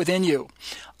will put within you.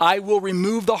 I will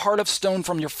remove the heart of stone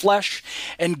from your flesh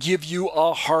and give you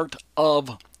a heart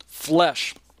of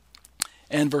flesh.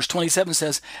 And verse 27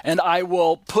 says, and I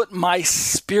will put my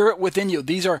spirit within you.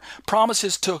 These are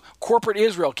promises to corporate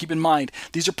Israel. Keep in mind,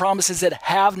 these are promises that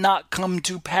have not come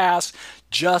to pass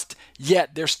just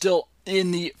yet. They're still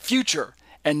in the future,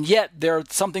 and yet they're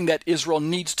something that Israel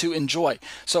needs to enjoy.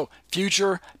 So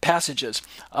future passages.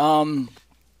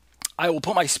 I will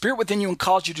put my spirit within you and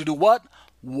cause you to do what?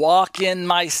 Walk in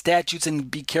my statutes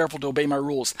and be careful to obey my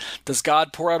rules. Does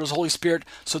God pour out his Holy Spirit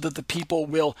so that the people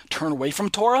will turn away from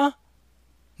Torah?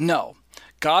 No.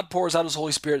 God pours out his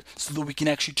Holy Spirit so that we can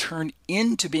actually turn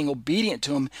into being obedient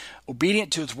to him,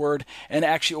 obedient to his word, and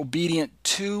actually obedient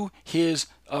to his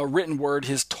written word,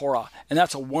 his Torah. And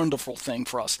that's a wonderful thing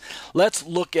for us. Let's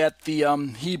look at the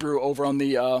Hebrew over on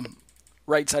the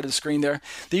right side of the screen there.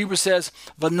 The Hebrew says,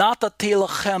 "V'natati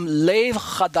lachem lev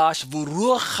chadash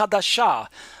v'ruach chadasha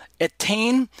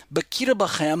etain b'kira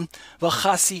b'chem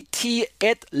v'chasiti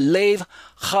et lev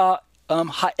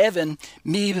ha'even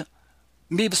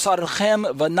mibsarchem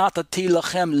v'natati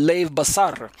lachem lev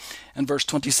basar." And verse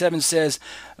 27 says,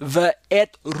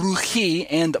 "V'et ruchi,"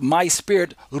 and my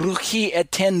spirit, ruchi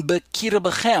etain b'kira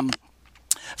b'chem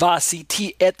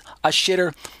v'asiti et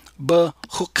asher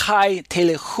b'chukai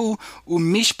telechu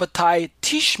umishpatai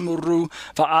tishmuru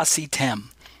va'asitem.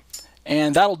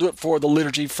 And that'll do it for the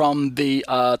liturgy from the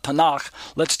Tanakh.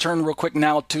 Let's turn real quick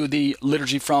now to the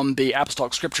liturgy from the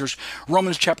Apostolic Scriptures.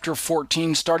 Romans chapter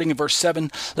 14, starting in verse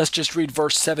 7. Let's just read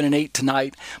verse 7 and 8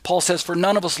 tonight. Paul says, "For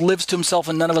none of us lives to himself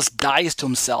and none of us dies to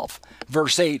himself."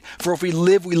 Verse 8, "For if we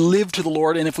live to the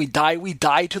Lord, and if we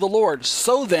die to the Lord.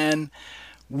 So then,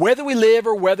 whether we live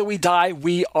or whether we die,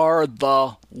 we are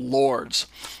the Lord's."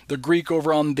 The Greek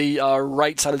over on the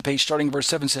right side of the page, starting in verse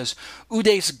 7, says,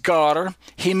 "Udes gar,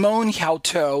 hemon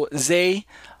hiauto, ze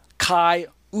kai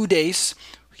udes,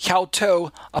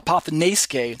 hiauto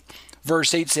apotheneske."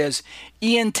 Verse 8 says,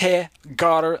 "Iente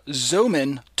gar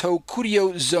zomen, to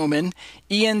kurio zomen,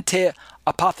 iente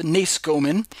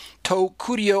apotheneskomen, to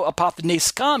kurio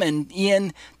apotheneskamen,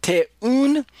 iente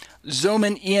un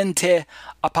zomen iente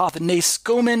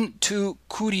apotheneskomen to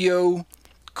kurio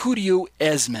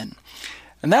esmen."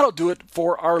 And that'll do it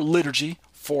for our liturgy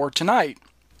for tonight.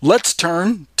 Let's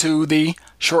turn to the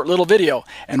short little video.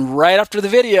 And right after the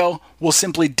video, we'll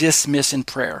simply dismiss in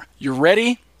prayer. You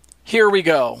ready? Here we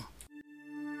go.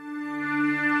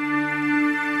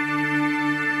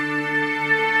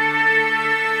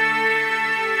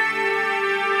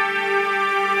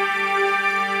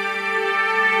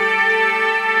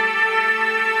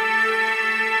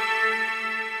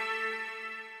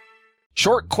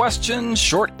 Short questions,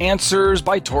 short answers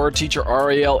by Torah teacher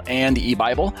Ariel and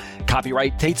eBible.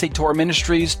 Copyright Tetzei Torah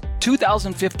Ministries,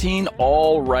 2015,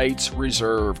 all rights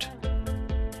reserved.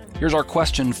 Here's our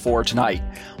question for tonight.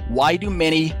 Why do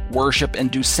many worship and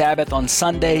do Sabbath on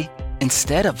Sunday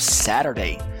instead of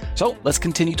Saturday? So let's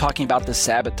continue talking about the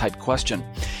Sabbath type question.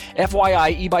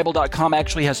 FYI, eBible.com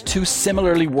actually has two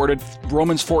similarly worded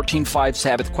Romans 14:5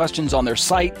 Sabbath questions on their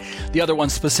site. The other one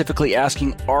specifically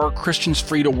asking, are Christians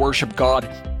free to worship God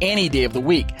any day of the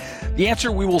week? The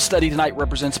answer we will study tonight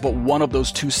represents but one of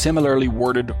those two similarly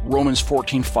worded Romans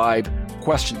 14:5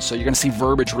 questions. So you're going to see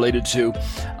verbiage related to,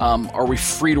 are we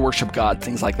free to worship God?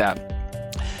 Things like that.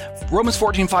 Romans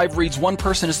 14:5 reads, "One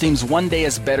person esteems one day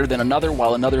as better than another,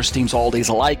 while another esteems all days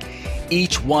alike.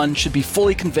 Each one should be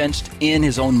fully convinced in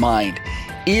his own mind."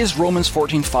 Is Romans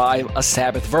 14:5 a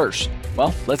Sabbath verse?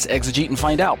 Well, let's exegete and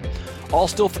find out. All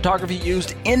still photography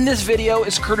used in this video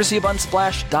is courtesy of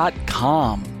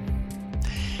Unsplash.com.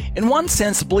 In one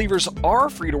sense, believers are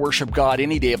free to worship God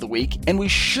any day of the week, and we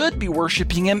should be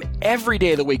worshiping Him every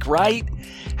day of the week, right?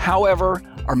 However,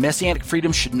 our messianic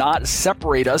freedom should not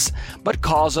separate us, but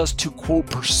cause us to, quote,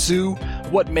 pursue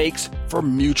what makes for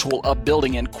mutual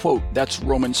upbuilding, end quote. That's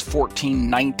Romans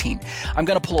 14:19. I'm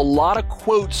going to pull a lot of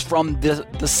quotes from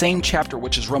the same chapter,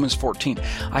 which is Romans 14.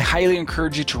 I highly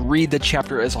encourage you to read the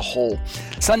chapter as a whole.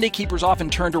 Sunday keepers often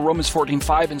turn to Romans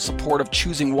 14:5 in support of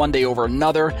choosing one day over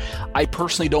another. I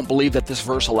personally don't believe that this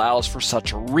verse allows for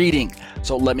such a reading,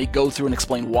 so let me go through and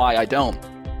explain why I don't.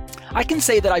 I can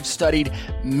say that I've studied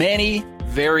many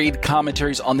varied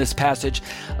commentaries on this passage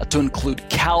to include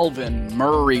Calvin,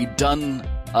 Murray, Dunn,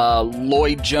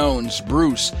 Lloyd-Jones,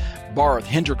 Bruce, Barth,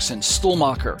 Hendrickson,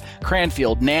 Stuhlmacher,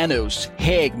 Cranfield, Nanos,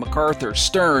 Haig, MacArthur,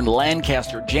 Stern,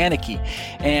 Lancaster, Janicki,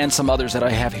 and some others that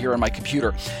I have here on my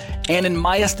computer. And in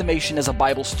my estimation as a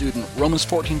Bible student, Romans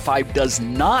 14:5 does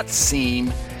not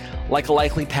seem like a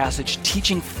likely passage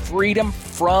teaching freedom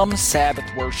from Sabbath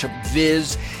worship,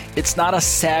 viz., it's not a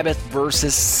Sabbath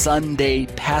versus Sunday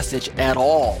passage at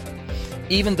all,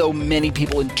 even though many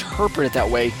people interpret it that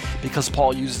way because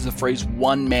Paul uses the phrase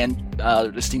one man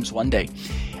esteems one day.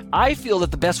 I feel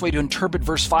that the best way to interpret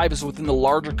verse 5 is within the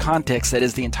larger context, that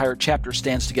is, the entire chapter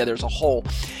stands together as a whole.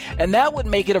 And that would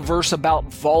make it a verse about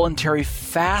voluntary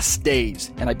fast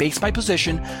days. And I base my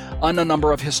position on a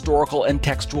number of historical and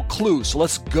textual clues. So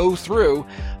let's go through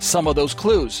some of those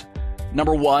clues.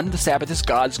 Number 1, the Sabbath is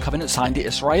God's covenant sign to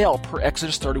Israel, per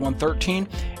Exodus 31:13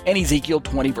 and Ezekiel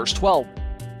 20, verse 12.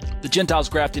 The Gentiles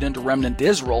grafted into remnant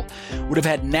Israel would have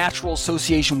had natural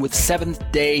association with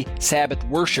seventh-day Sabbath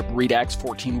worship. Read Acts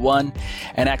 14:1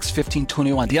 and Acts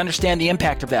 15:21. Do you understand the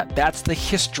impact of that? That's the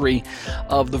history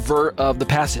of the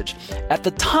passage. At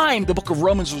the time the book of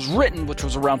Romans was written, which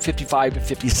was around 55 to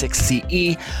 56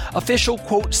 CE, official,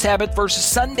 quote, Sabbath versus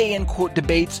Sunday, end quote,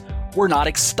 debates were not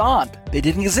extant. They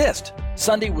didn't exist.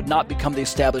 Sunday would not become the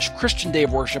established Christian day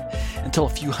of worship until a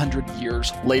few hundred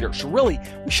years later. So really,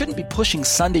 we shouldn't be pushing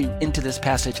Sunday into this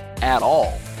passage at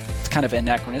all. It's kind of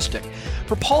anachronistic.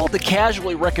 For Paul to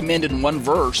casually recommend in one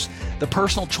verse the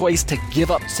personal choice to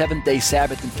give up seventh-day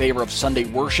Sabbath in favor of Sunday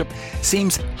worship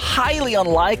seems highly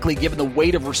unlikely given the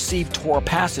weight of received Torah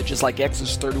passages like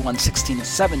Exodus 31:16 and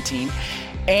 17,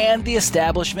 and the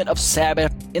establishment of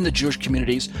Sabbath in the Jewish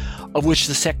communities, of which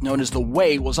the sect known as the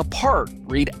Way was a part.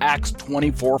 Read Acts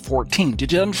 24:14.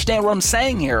 Did you understand what I'm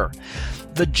saying here?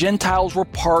 The Gentiles were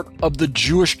part of the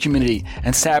Jewish community,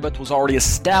 and Sabbath was already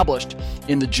established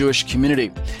in the Jewish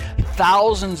community.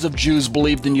 Thousands of Jews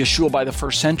believed in Yeshua by the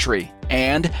first century,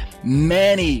 and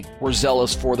many were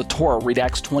zealous for the Torah. Read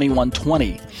Acts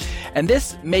 21:20. And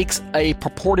this makes a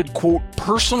purported, quote,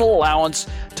 personal allowance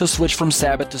to switch from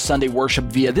Sabbath to Sunday worship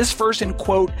via this verse, end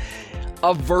quote,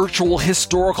 a virtual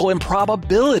historical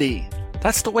improbability.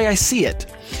 That's the way I see it.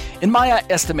 In my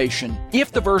estimation,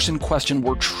 if the verse in question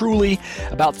were truly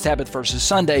about Sabbath versus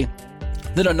Sunday,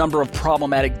 then a number of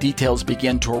problematic details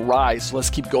begin to arise. So let's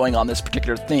keep going on this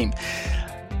particular theme.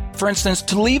 For instance,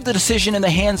 to leave the decision in the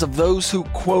hands of those who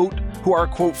are,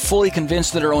 quote, fully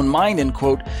convinced in their own mind, end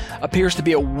quote, appears to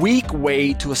be a weak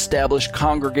way to establish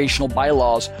congregational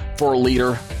bylaws for a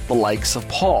leader the likes of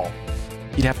Paul.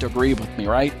 You'd have to agree with me,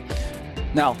 right?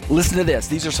 Now, listen to this.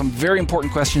 These are some very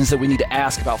important questions that we need to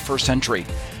ask about first century.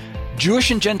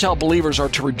 Jewish and Gentile believers are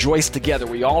to rejoice together.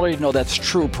 We already know that's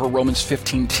true per Romans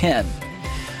 15:10.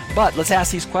 But let's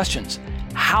ask these questions.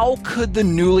 How could the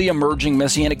newly emerging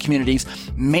Messianic communities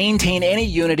maintain any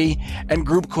unity and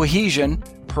group cohesion,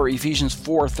 per Ephesians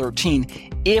 4:13,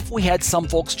 if we had some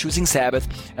folks choosing Sabbath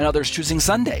and others choosing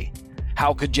Sunday?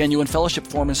 How could genuine fellowship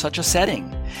form in such a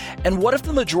setting? And what if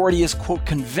the majority is, quote,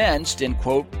 convinced, end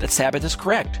quote, that Sabbath is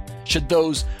correct? Should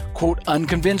those, quote,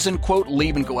 unconvinced, end quote,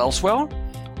 leave and go elsewhere?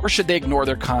 Or should they ignore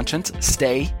their conscience,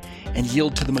 stay, and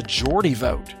yield to the majority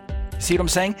vote? See what I'm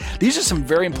saying? These are some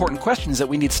very important questions that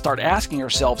we need to start asking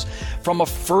ourselves from a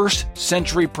first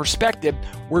century perspective,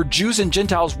 where Jews and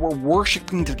Gentiles were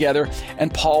worshiping together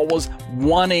and Paul was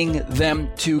wanting them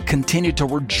to continue to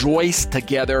rejoice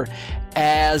together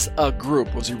as a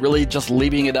group. Was he really just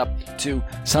leaving it up to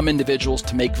some individuals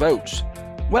to make votes?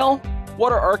 Well,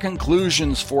 what are our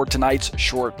conclusions for tonight's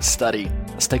short study?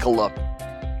 Let's take a look.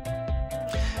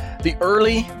 The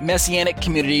early Messianic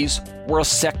communities were a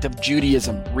sect of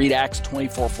Judaism. Read Acts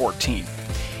 24:14.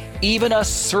 Even a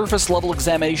surface-level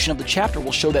examination of the chapter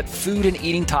will show that food and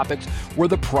eating topics were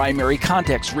the primary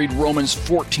context. Read Romans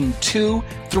 14:2,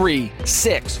 3,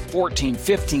 6, 14,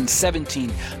 15,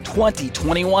 17, 20,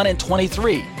 21, and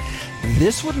 23.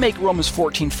 This would make Romans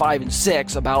 14:5 and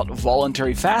 6 about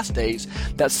voluntary fast days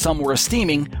that some were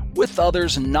esteeming, with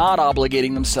others not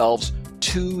obligating themselves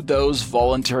to those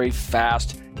voluntary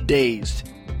fast days.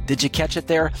 Did you catch it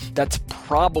there? That's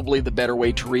probably the better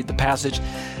way to read the passage.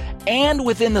 And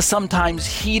within the sometimes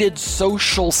heated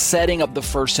social setting of the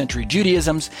first century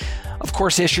Judaisms, of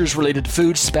course, issues related to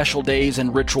food, special days,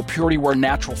 and ritual purity were a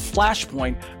natural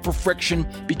flashpoint for friction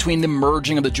between the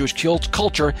merging of the Jewish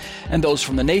culture and those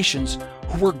from the nations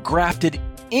who were grafted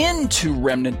into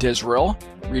remnant Israel.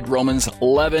 Read Romans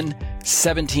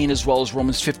 11:17 as well as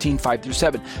Romans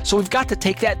 15:5-7. So we've got to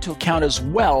take that into account as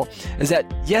well, is that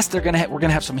yes, we're going to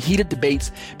have some heated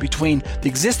debates between the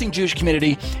existing Jewish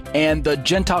community and the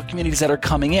Gentile communities that are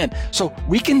coming in. So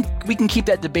we can keep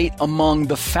that debate among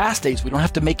the fast days. We don't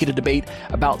have to make it a debate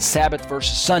about Sabbath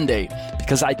versus Sunday,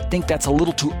 because I think that's a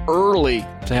little too early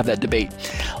to have that debate.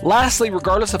 Lastly,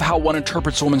 regardless of how one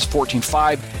interprets Romans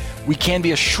 14:5, we can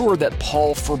be assured that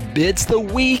Paul forbids the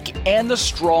weak and the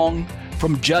strong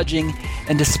from judging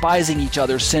and despising each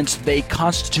other, since they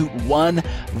constitute one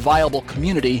viable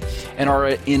community and are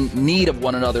in need of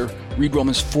one another. Read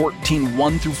Romans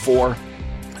 14:1-4,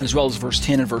 as well as verse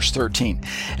 10 and verse 13.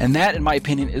 And that, in my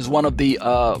opinion, is one of the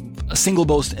single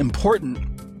most important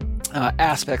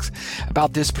aspects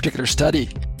about this particular study.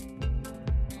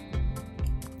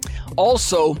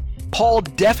 Also, Paul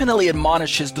definitely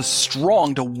admonishes the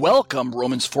strong to welcome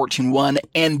Romans 14:1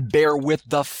 and bear with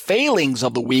the failings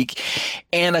of the weak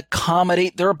and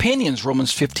accommodate their opinions,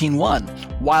 Romans 15:1,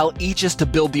 while each is to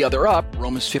build the other up,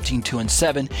 Romans 15:2 and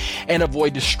 7, and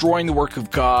avoid destroying the work of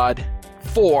God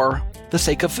for the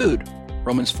sake of food,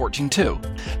 Romans 14:2.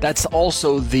 That's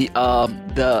also the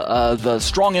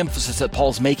strong emphasis that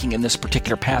Paul's making in this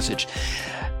particular passage.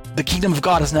 The kingdom of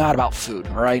God is not about food,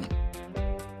 all right?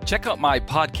 Check out my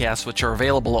podcasts, which are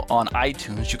available on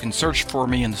iTunes. You can search for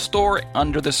me in the store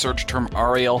under the search term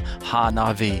Ariel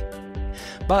Hanavi.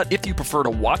 But if you prefer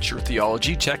to watch your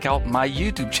theology, check out my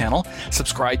YouTube channel,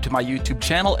 subscribe to my YouTube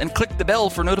channel, and click the bell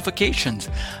for notifications.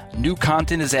 New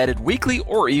content is added weekly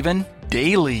or even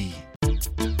daily.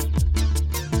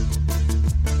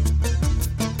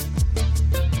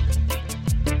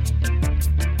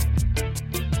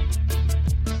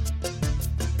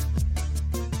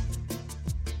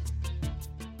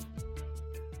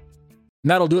 And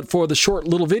that'll do it for the short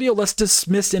little video. Let's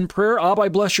dismiss in prayer. Abba, I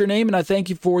bless your name, and I thank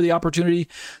you for the opportunity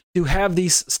to have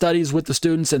these studies with the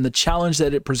students and the challenge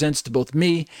that it presents to both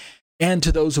me and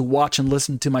to those who watch and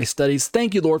listen to my studies.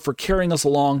 Thank you, Lord, for carrying us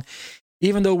along.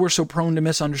 Even though we're so prone to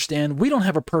misunderstand, we don't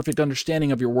have a perfect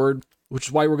understanding of your word, which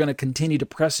is why we're going to continue to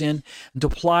press in and to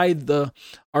apply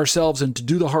ourselves and to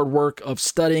do the hard work of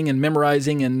studying and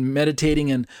memorizing and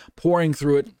meditating and pouring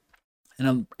through it.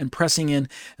 And pressing in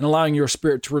and allowing your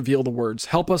Spirit to reveal the words.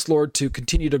 Help us, Lord, to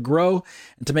continue to grow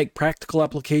and to make practical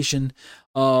application,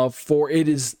 for it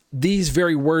is these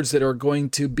very words that are going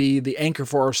to be the anchor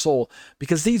for our soul,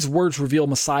 because these words reveal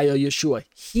Messiah Yeshua.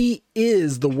 He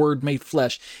is the Word made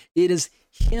flesh. It is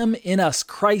Him in us,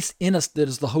 Christ in us, that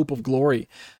is the hope of glory.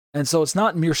 And so it's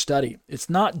not mere study. It's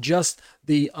not just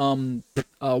the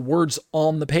words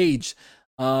on the page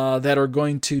that are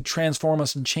going to transform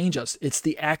us and change us. It's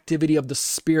the activity of the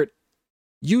Spirit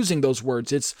using those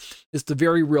words. It's the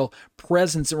very real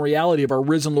presence and reality of our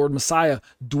risen Lord Messiah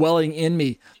dwelling in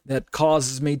me that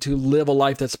causes me to live a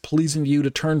life that's pleasing to you,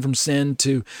 to turn from sin,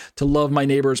 to love my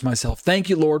neighbor as myself. Thank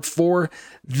you, Lord, for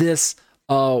this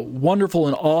wonderful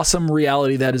and awesome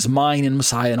reality that is mine in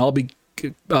Messiah. And I'll be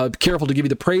careful to give you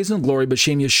the praise and glory,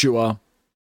 B'Shem Yeshua.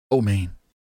 Amen.